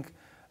I think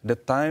the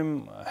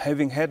time,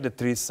 having had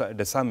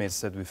the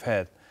summits that we've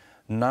had,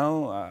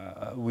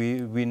 now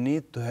we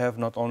need to have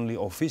not only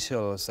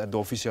officials at the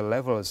official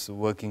levels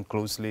working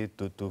closely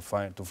to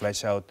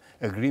flesh out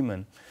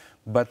agreement,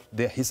 but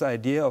his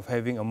idea of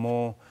having a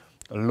more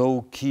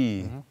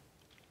low-key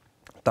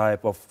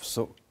type of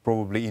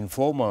probably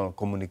informal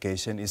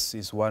communication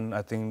is one,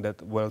 I think,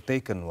 that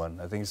well-taken one.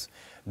 I think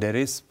there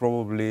is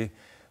probably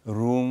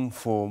room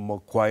for more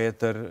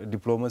quieter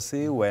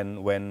diplomacy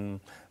when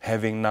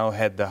having now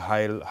had the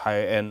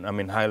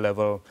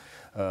high-level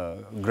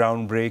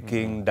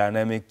groundbreaking,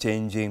 dynamic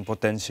changing,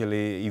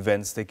 potentially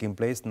events taking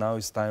place. Now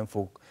it's time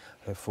for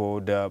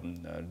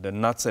the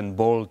nuts and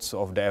bolts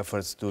of the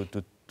efforts to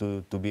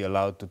be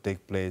allowed to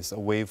take place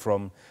away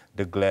from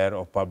the glare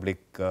of public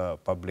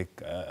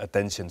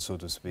attention, so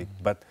to speak.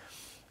 But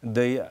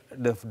the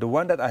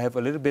one that I have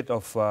a little bit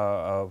of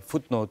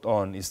footnote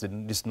on is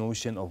this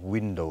notion of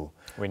window.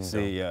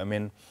 See, I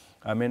mean,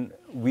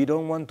 we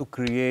don't want to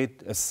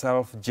create a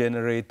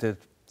self-generated,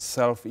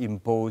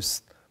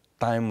 self-imposed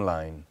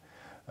timeline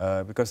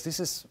because this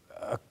is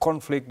a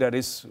conflict that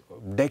is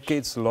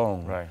decades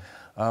long. Right.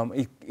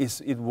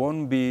 It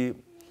won't be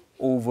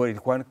over. It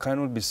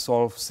cannot be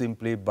solved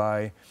simply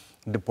by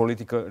the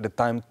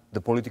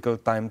political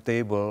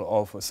timetable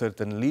of a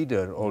certain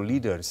leader or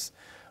leaders.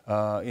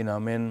 Of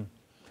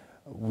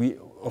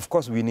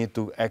course, we need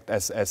to act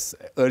as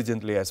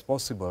urgently as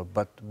possible.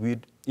 But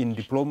in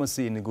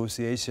diplomacy, in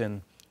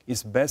negotiation,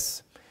 it's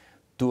best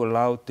to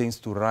allow things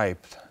to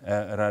ripe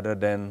rather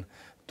than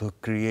to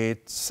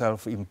create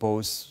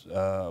self-imposed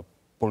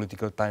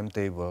political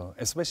timetable,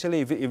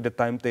 especially if the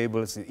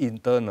timetable is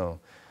internal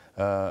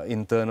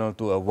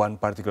to one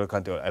particular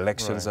country, or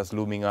elections are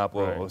looming up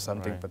or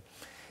something. But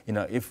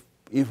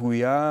if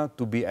we are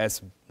to be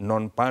as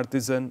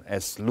non-partisan,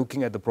 as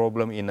looking at the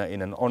problem in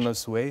an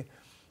honest way,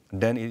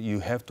 then you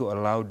have to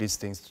allow these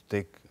things to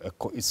take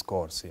its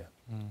course. Yeah.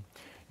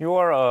 You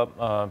are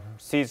a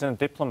seasoned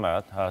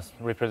diplomat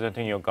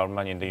representing your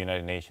government in the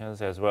United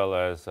Nations, as well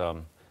as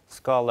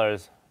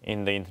scholars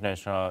in the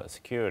international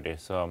security.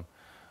 So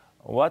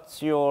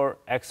what's your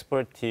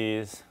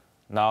expertise,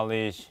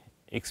 knowledge,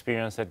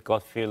 experience, and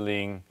gut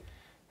feeling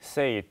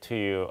say to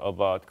you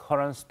about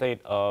current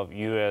state of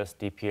U.S.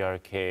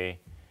 DPRK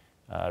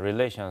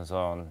relations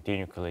on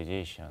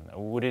denuclearization?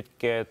 Would it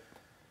get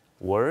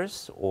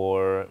worse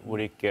or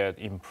would it get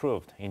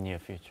improved in near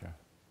future?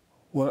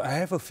 Well, I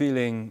have a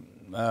feeling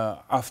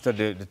after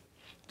the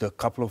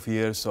couple of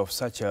years of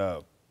such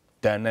a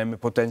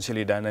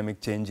potentially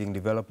dynamic changing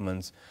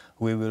developments,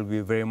 we will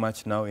be very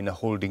much now in a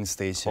holding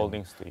station.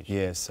 Holding station.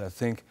 Yes, I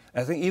think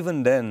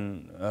even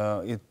then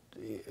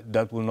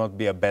that will not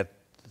be a bad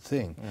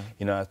thing.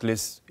 At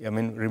least,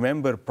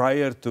 remember,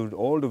 prior to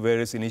all the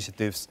various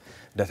initiatives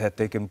that had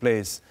taken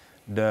place,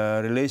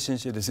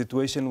 the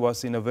situation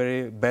was in a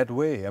very bad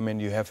way.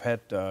 You have had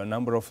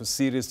a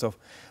series of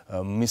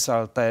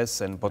missile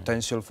tests and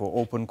potential for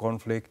open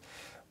conflict,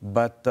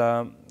 but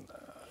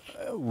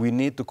we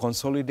need to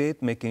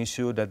consolidate, making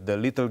sure that the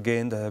little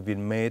gain that have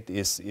been made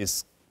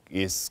is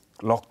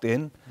locked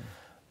in.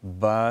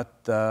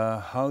 But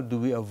how do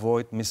we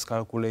avoid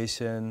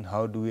miscalculation?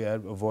 How do we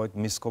avoid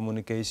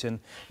miscommunication?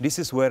 This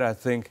is where I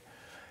think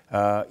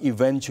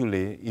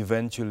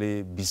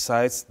eventually,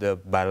 besides the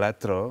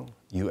bilateral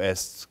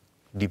U.S.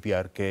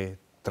 DPRK,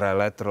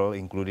 trilateral,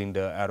 including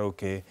the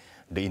ROK,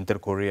 the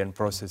inter-Korean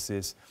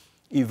processes,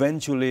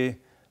 eventually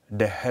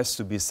there has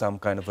to be some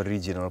kind of a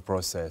regional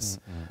process,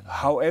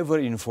 however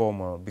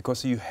informal,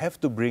 because you have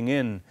to bring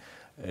in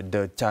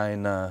the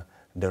China,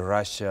 the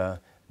Russia,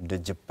 the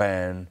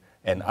Japan,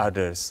 and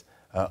others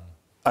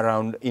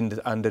around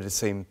under the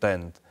same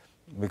tent,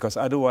 because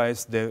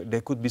otherwise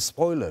there could be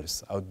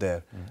spoilers out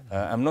there.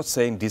 I'm not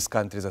saying these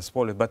countries are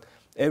spoilers, but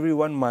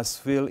everyone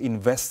must feel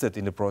invested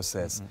in the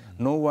process.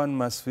 No one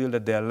must feel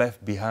that they are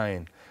left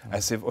behind,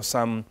 as if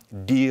some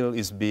deal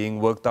is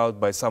being worked out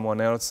by someone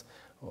else.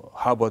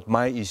 How about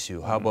my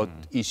issue? How about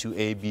issue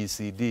A, B,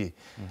 C, D?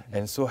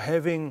 And so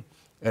having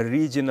a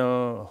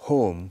regional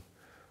home,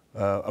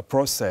 a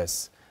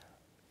process,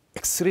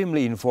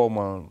 extremely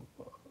informal,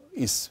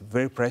 is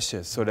very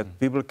precious, so that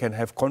people can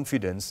have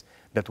confidence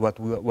that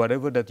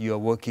whatever that you are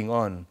working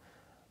on,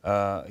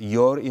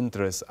 your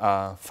interests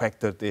are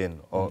factored in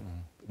or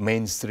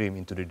mainstream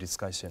into the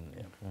discussion.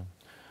 Yeah.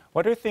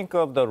 What do you think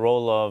of the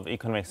role of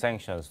economic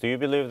sanctions? Do you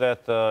believe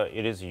that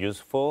it is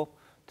useful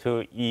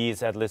to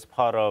ease at least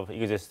part of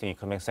existing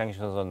economic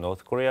sanctions on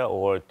North Korea,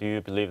 or do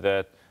you believe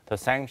that the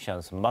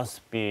sanctions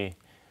must be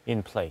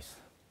in place?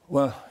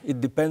 Well,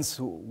 it depends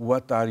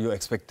what are your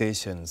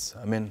expectations.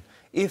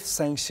 If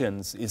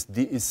sanctions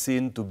is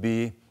seen to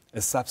be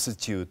a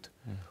substitute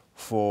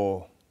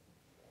for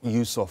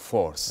use of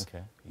force,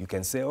 you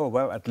can say, oh,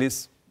 well, at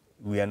least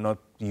we are not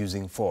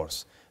using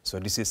force. So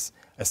this is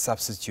a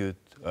substitute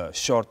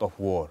short of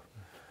war.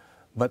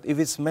 But if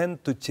it's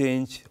meant to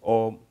change,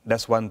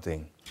 that's one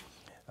thing.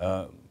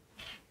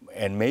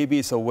 And maybe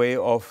it's a way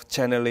of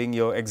channeling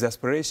your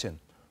exasperation.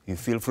 You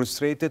feel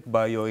frustrated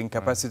by your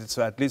incapacity,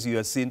 so at least you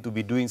are seen to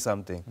be doing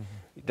something.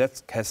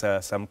 That has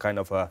some kind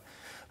of a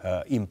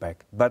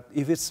impact. But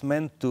if it's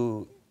meant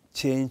to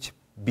change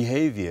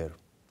behavior,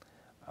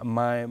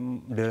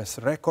 the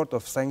record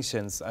of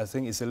sanctions, I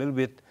think, is a little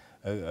bit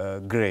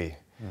gray.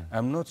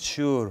 I'm not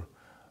sure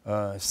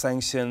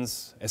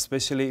sanctions,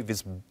 especially if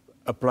it's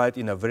applied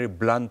in a very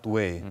blunt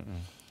way,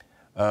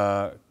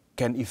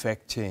 can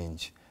effect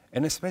change.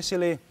 And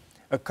especially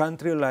a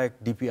country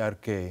like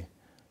DPRK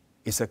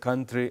is a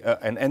country,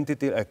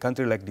 a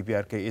country like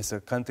DPRK is a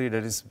country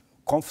that is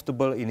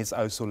comfortable in its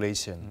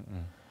isolation.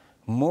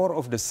 More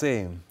of the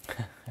same.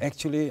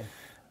 Actually,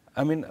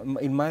 I mean,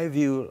 in my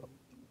view,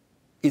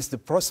 is the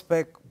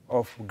prospect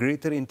of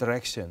greater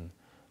interaction,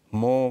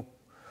 more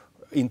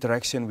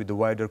interaction with the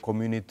wider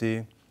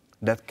community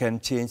that can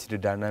change the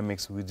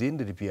dynamics within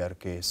the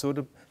DPRK. So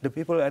the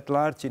people at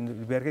large in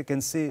the DPRK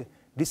can see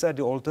these are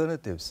the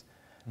alternatives.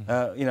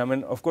 You know, I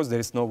mean, of course, there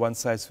is no one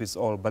size fits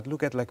all, but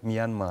look at like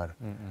Myanmar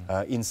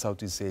in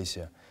Southeast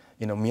Asia.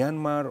 You know,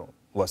 Myanmar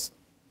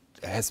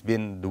has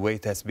been the way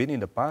it has been in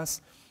the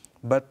past,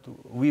 but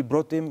we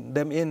brought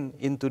them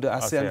into the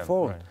ASEAN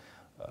fold. Right.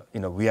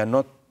 You know, we are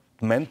not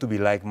meant to be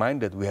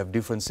like-minded. We have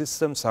different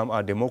systems. Some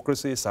are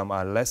democracies, some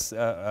are less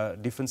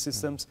different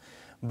systems.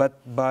 But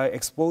by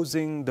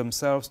exposing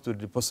themselves to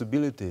the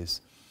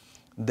possibilities,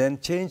 then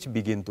change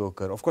begin to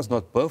occur. Of course,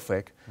 not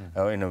perfect.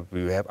 You know,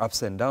 we have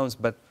ups and downs,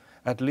 but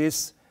at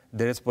least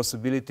there is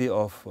possibility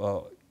of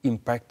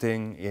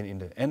impacting in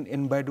the.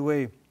 And by the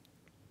way,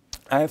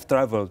 I have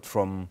traveled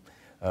from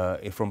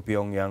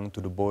Pyongyang to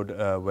the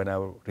border when I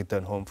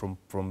returned home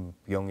from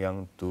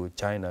Pyongyang to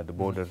China. The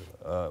border,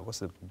 what's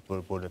the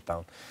border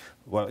town?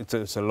 Well, it's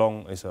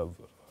a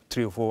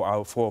 3 or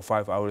 4 or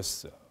 5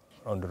 hours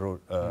on the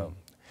road,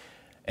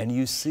 and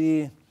you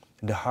see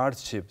the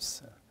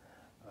hardships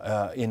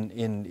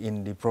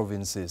in the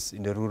provinces,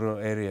 in the rural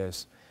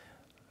areas.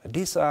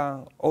 These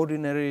are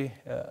ordinary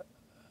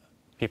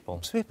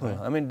people. Right.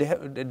 I mean,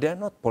 they are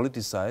not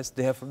politicized.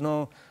 They have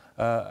no.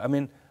 I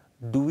mean,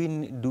 do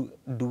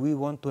we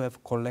want to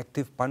have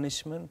collective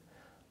punishment?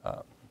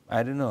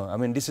 I don't know. I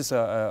mean, this is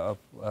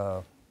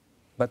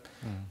but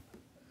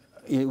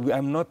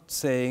I'm not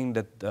saying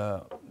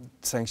that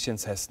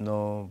sanctions has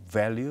no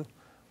value,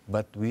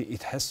 but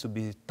it has to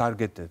be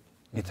targeted.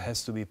 It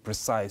has to be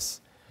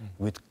precise,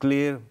 with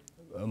clear,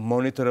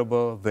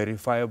 monitorable,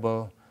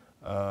 verifiable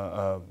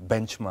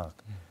benchmark,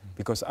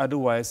 because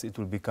otherwise it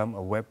will become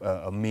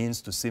a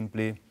means to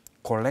simply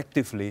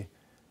collectively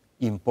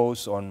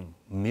impose on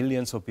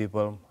millions of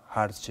people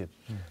hardship,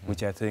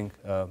 which I think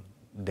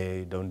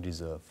they don't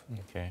deserve.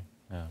 Okay.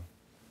 Yeah.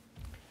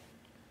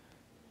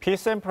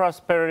 Peace and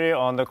prosperity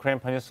on the Korean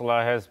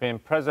Peninsula has been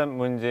President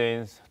Moon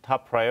Jae-in's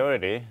top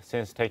priority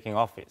since taking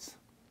office.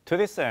 To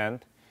this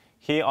end,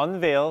 he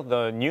unveiled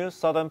the new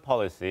Southern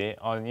Policy,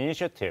 an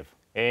initiative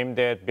aimed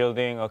at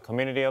building a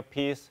community of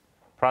peace,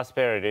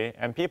 prosperity,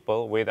 and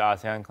people with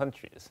ASEAN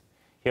countries.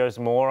 Here's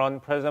more on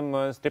President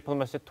Moon's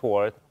diplomacy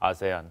toward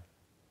ASEAN.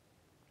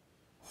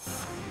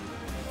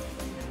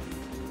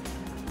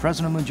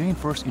 President Moon Jae-in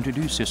first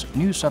introduced his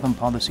new Southern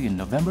Policy in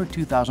November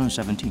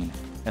 2017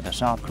 at the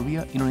South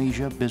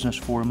Korea-Indonesia Business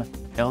Forum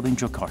held in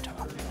Jakarta.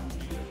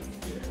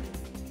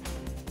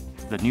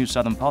 The new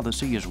Southern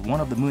Policy is one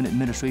of the Moon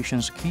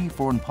administration's key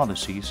foreign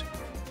policies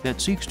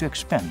that seeks to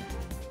expand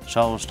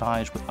Seoul's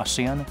ties with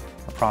ASEAN,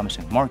 a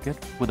promising market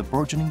with a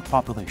burgeoning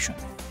population.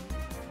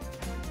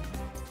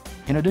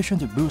 In addition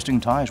to boosting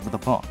ties with the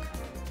bloc,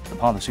 the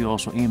policy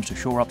also aims to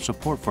shore up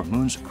support for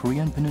Moon's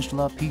Korean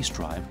Peninsula peace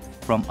drive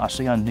from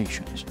ASEAN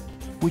nations,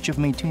 which have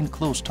maintained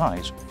close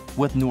ties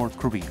with North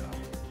Korea.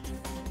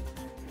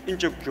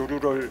 인적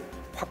교류를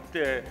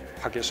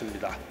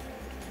확대하겠습니다.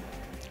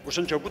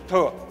 우선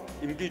저부터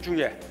임기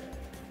중에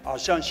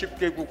아세안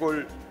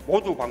 10개국을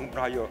모두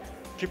방문하여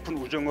깊은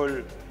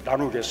우정을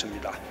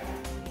나누겠습니다.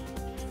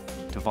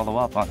 To follow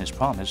up on his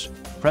promise,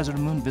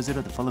 President Moon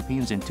visited the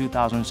Philippines in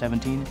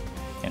 2017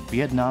 and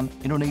Vietnam,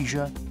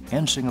 Indonesia,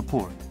 and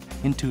Singapore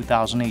in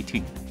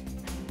 2018.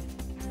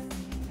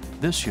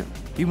 This year,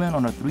 he went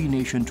on a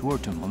 3-nation tour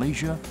to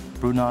Malaysia,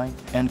 Brunei,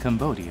 and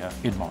Cambodia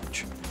in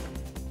March,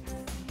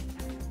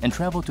 and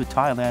traveled to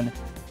Thailand,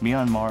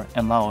 Myanmar,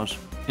 and Laos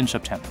in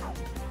September,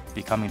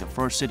 becoming the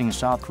first sitting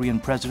South Korean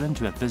president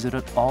to have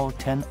visited all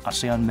 10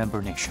 ASEAN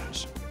member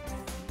nations.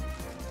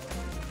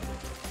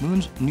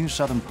 Moon's new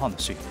Southern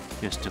Policy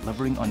is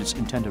delivering on its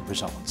intended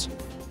results.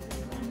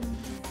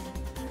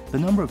 The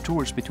number of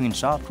tours between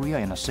South Korea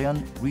and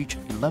ASEAN reached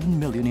 11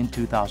 million in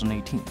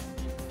 2018,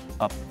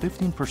 up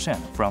 15%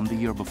 from the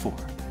year before.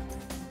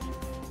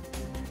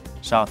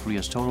 South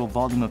Korea's total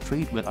volume of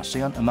trade with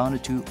ASEAN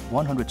amounted to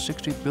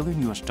 $160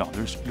 billion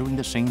during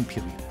the same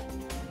period.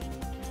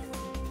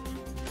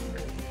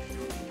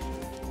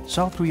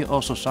 South Korea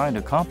also signed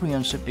a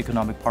Comprehensive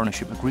Economic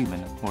Partnership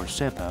Agreement, or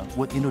CEPA,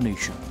 with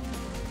Indonesia.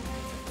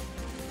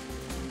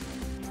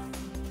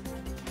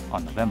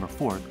 On November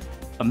 4th,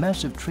 a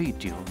massive trade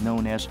deal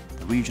known as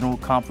the Regional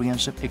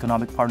Comprehensive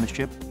Economic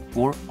Partnership,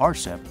 or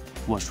RCEP,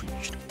 was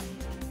reached,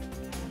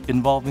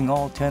 involving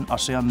all 10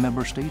 ASEAN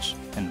member states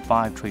and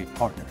 5 trade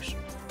partners: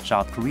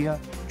 South Korea,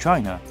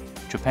 China,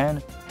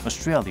 Japan,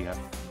 Australia,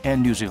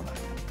 and New Zealand.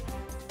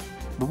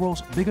 The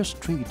world's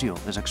biggest trade deal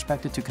is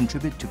expected to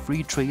contribute to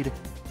free trade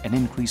and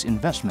increase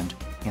investment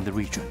in the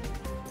region.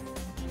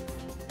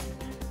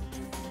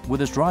 With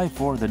his drive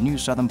for the new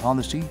Southern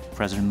policy,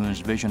 President Moon's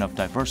vision of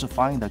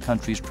diversifying the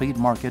country's trade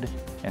market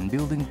and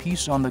building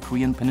peace on the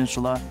Korean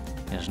Peninsula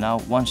is now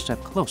one step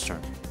closer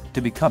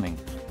to becoming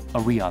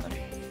a reality.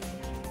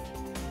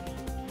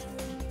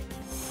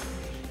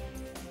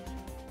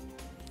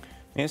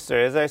 Minister,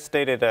 as I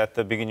stated at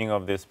the beginning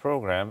of this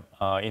program,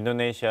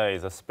 Indonesia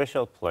is a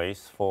special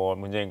place for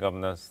Moon Jae-in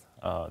government's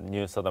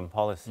new Southern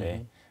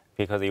policy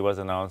because it was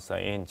announced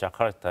in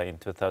Jakarta in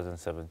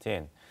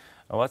 2017.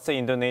 What's the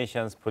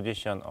Indonesians'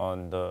 position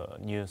on the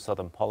new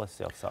Southern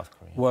policy of South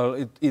Korea?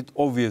 Well, it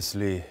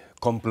obviously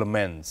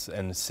complements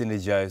and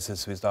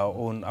synergizes with our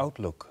own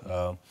outlook,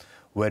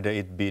 whether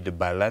it be the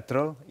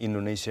bilateral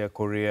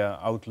Indonesia-Korea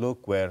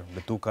outlook, where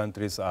the two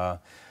countries are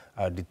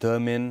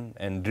determined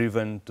and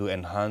driven to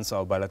enhance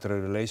our bilateral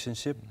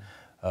relationship,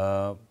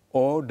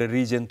 or the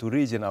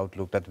region-to-region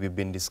outlook that we've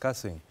been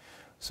discussing.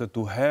 So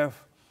to have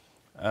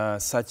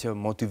such a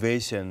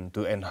motivation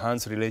to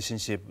enhance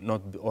relationship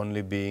not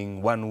only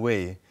being one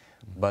way,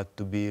 but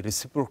to be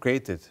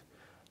reciprocated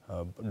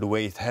the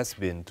way it has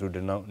been through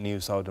the new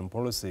Southern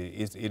policy,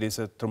 it is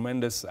a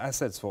tremendous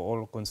asset for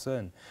all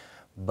concerned.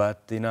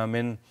 But I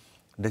mean,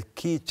 the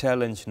key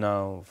challenge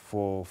now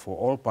for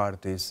all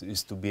parties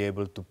is to be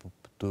able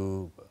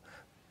to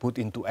put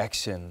into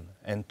action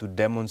and to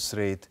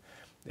demonstrate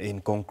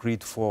in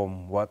concrete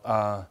form what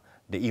are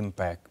the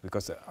impact,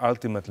 because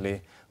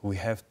ultimately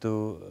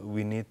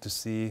we need to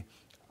see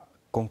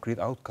concrete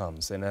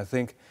outcomes. And I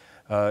think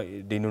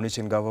the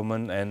Indonesian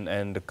government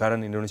and the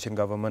current Indonesian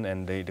government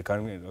and the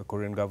current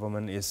Korean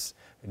government is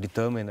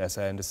determined, as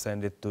I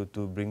understand it,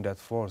 to bring that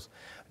forth.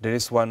 There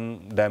is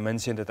one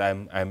dimension that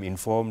I'm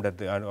informed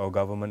that our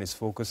government is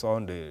focused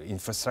on, the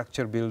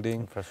infrastructure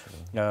building,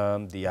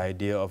 the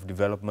idea of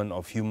development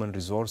of human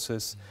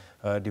resources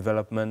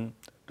development.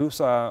 Those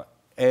are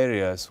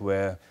areas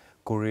where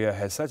Korea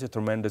has such a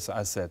tremendous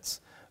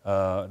assets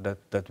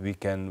that we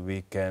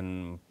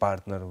can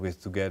partner with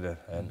together,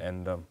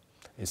 and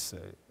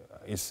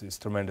it's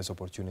tremendous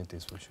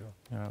opportunities for sure.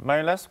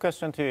 My last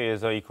question to you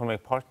is an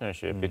economic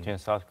partnership between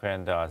South Korea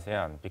and the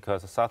ASEAN,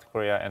 because South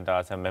Korea and the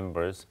ASEAN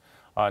members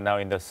are now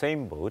in the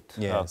same boat,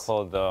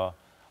 called the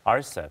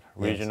RCEP,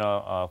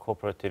 Regional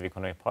Cooperative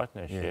Economic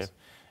Partnership. Yes.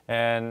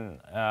 And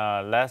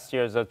last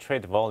year's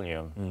trade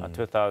volume, in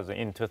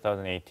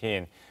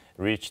 2018,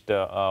 reached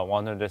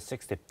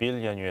 $160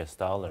 billion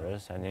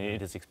and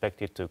it is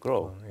expected to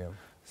grow.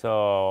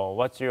 So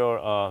what's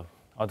your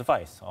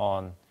advice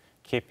on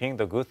keeping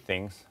the good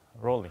things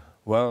rolling?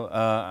 Well,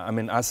 I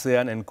mean,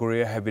 ASEAN and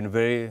Korea have been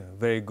very,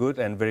 very good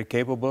and very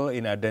capable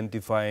in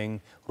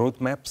identifying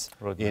roadmaps,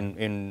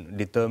 in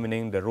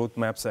determining the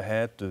roadmaps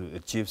ahead to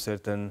achieve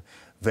certain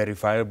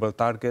verifiable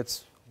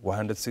targets,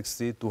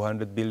 160,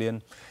 200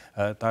 billion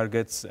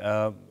targets.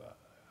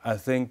 I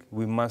think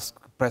we must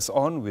press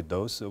on with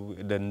those,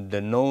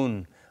 the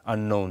known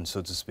unknown,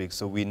 so to speak.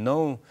 So we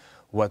know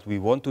what we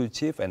want to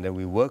achieve and then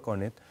we work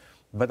on it.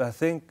 But I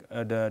think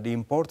the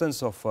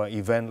importance of an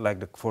event like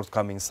the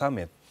forthcoming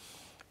summit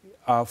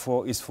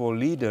is for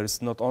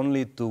leaders not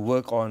only to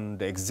work on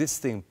the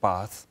existing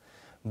path,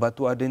 but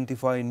to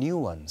identify new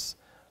ones.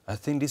 I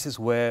think this is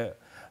where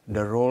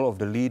the role of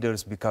the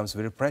leaders becomes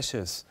very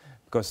precious,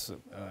 because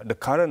the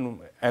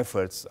current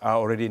efforts are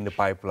already in the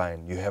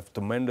pipeline. You have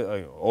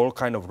tremendous, all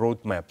kind of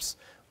roadmaps,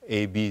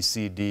 A, B,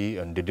 C, D,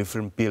 and the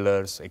different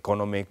pillars,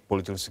 economic,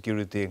 political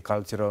security, and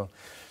cultural.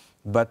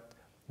 But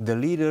the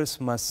leaders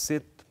must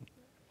sit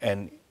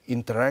and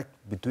interact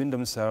between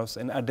themselves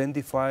and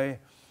identify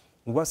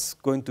what's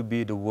going to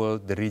be the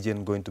world, the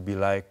region going to be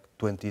like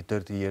 20,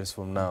 30 years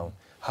from now.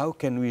 How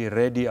can we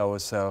ready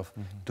ourselves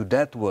to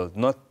that world,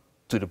 not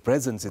to the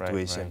present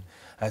situation?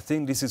 I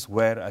think this is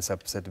where, as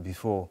I've said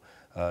before,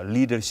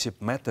 leadership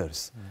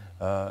matters.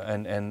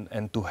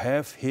 And to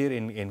have here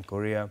in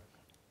Korea,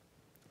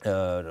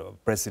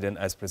 President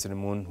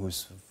Moon,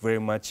 who's very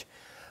much,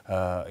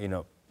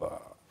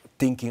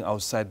 thinking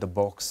outside the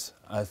box,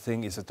 I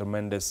think is a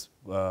tremendous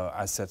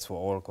asset for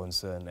all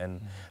concerned,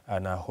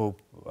 and I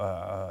hope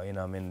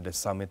the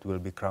summit will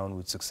be crowned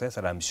with success,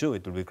 and I'm sure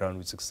it will be crowned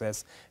with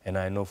success. And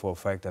I know for a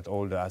fact that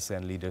all the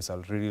ASEAN leaders are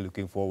really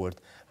looking forward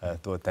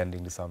to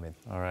attending the summit.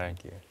 All right.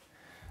 Thank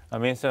you.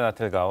 Minister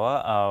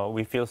Natalegawa,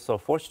 we feel so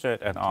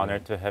fortunate and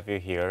honored to have you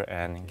here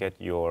and get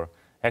your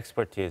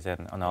expertise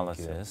and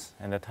analysis.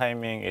 And the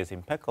timing is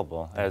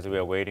impeccable as we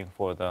are waiting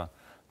for the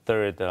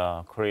third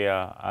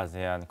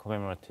Korea-ASEAN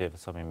Commemorative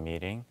Summit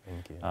meeting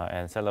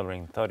and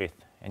celebrating 30th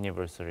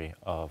anniversary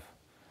of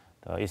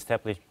the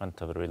establishment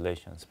of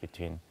relations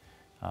between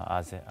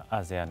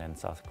ASEAN and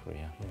South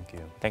Korea. Thank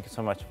you. Thank you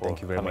so much for coming here.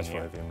 Thank you very much for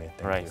having me.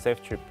 Thank you.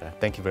 Safe trip back.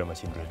 Thank you very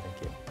much indeed.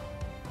 Thank you.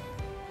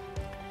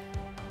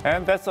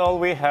 And that's all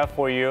we have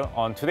for you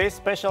on today's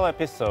special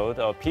episode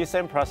of Peace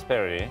and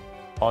Prosperity.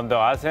 on the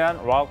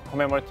ASEAN-ROK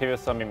Commemorative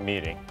Summit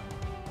meeting.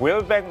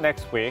 We'll be back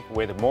next week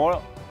with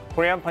more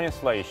Korean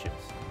Peninsula issues.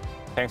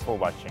 Thanks for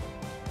watching.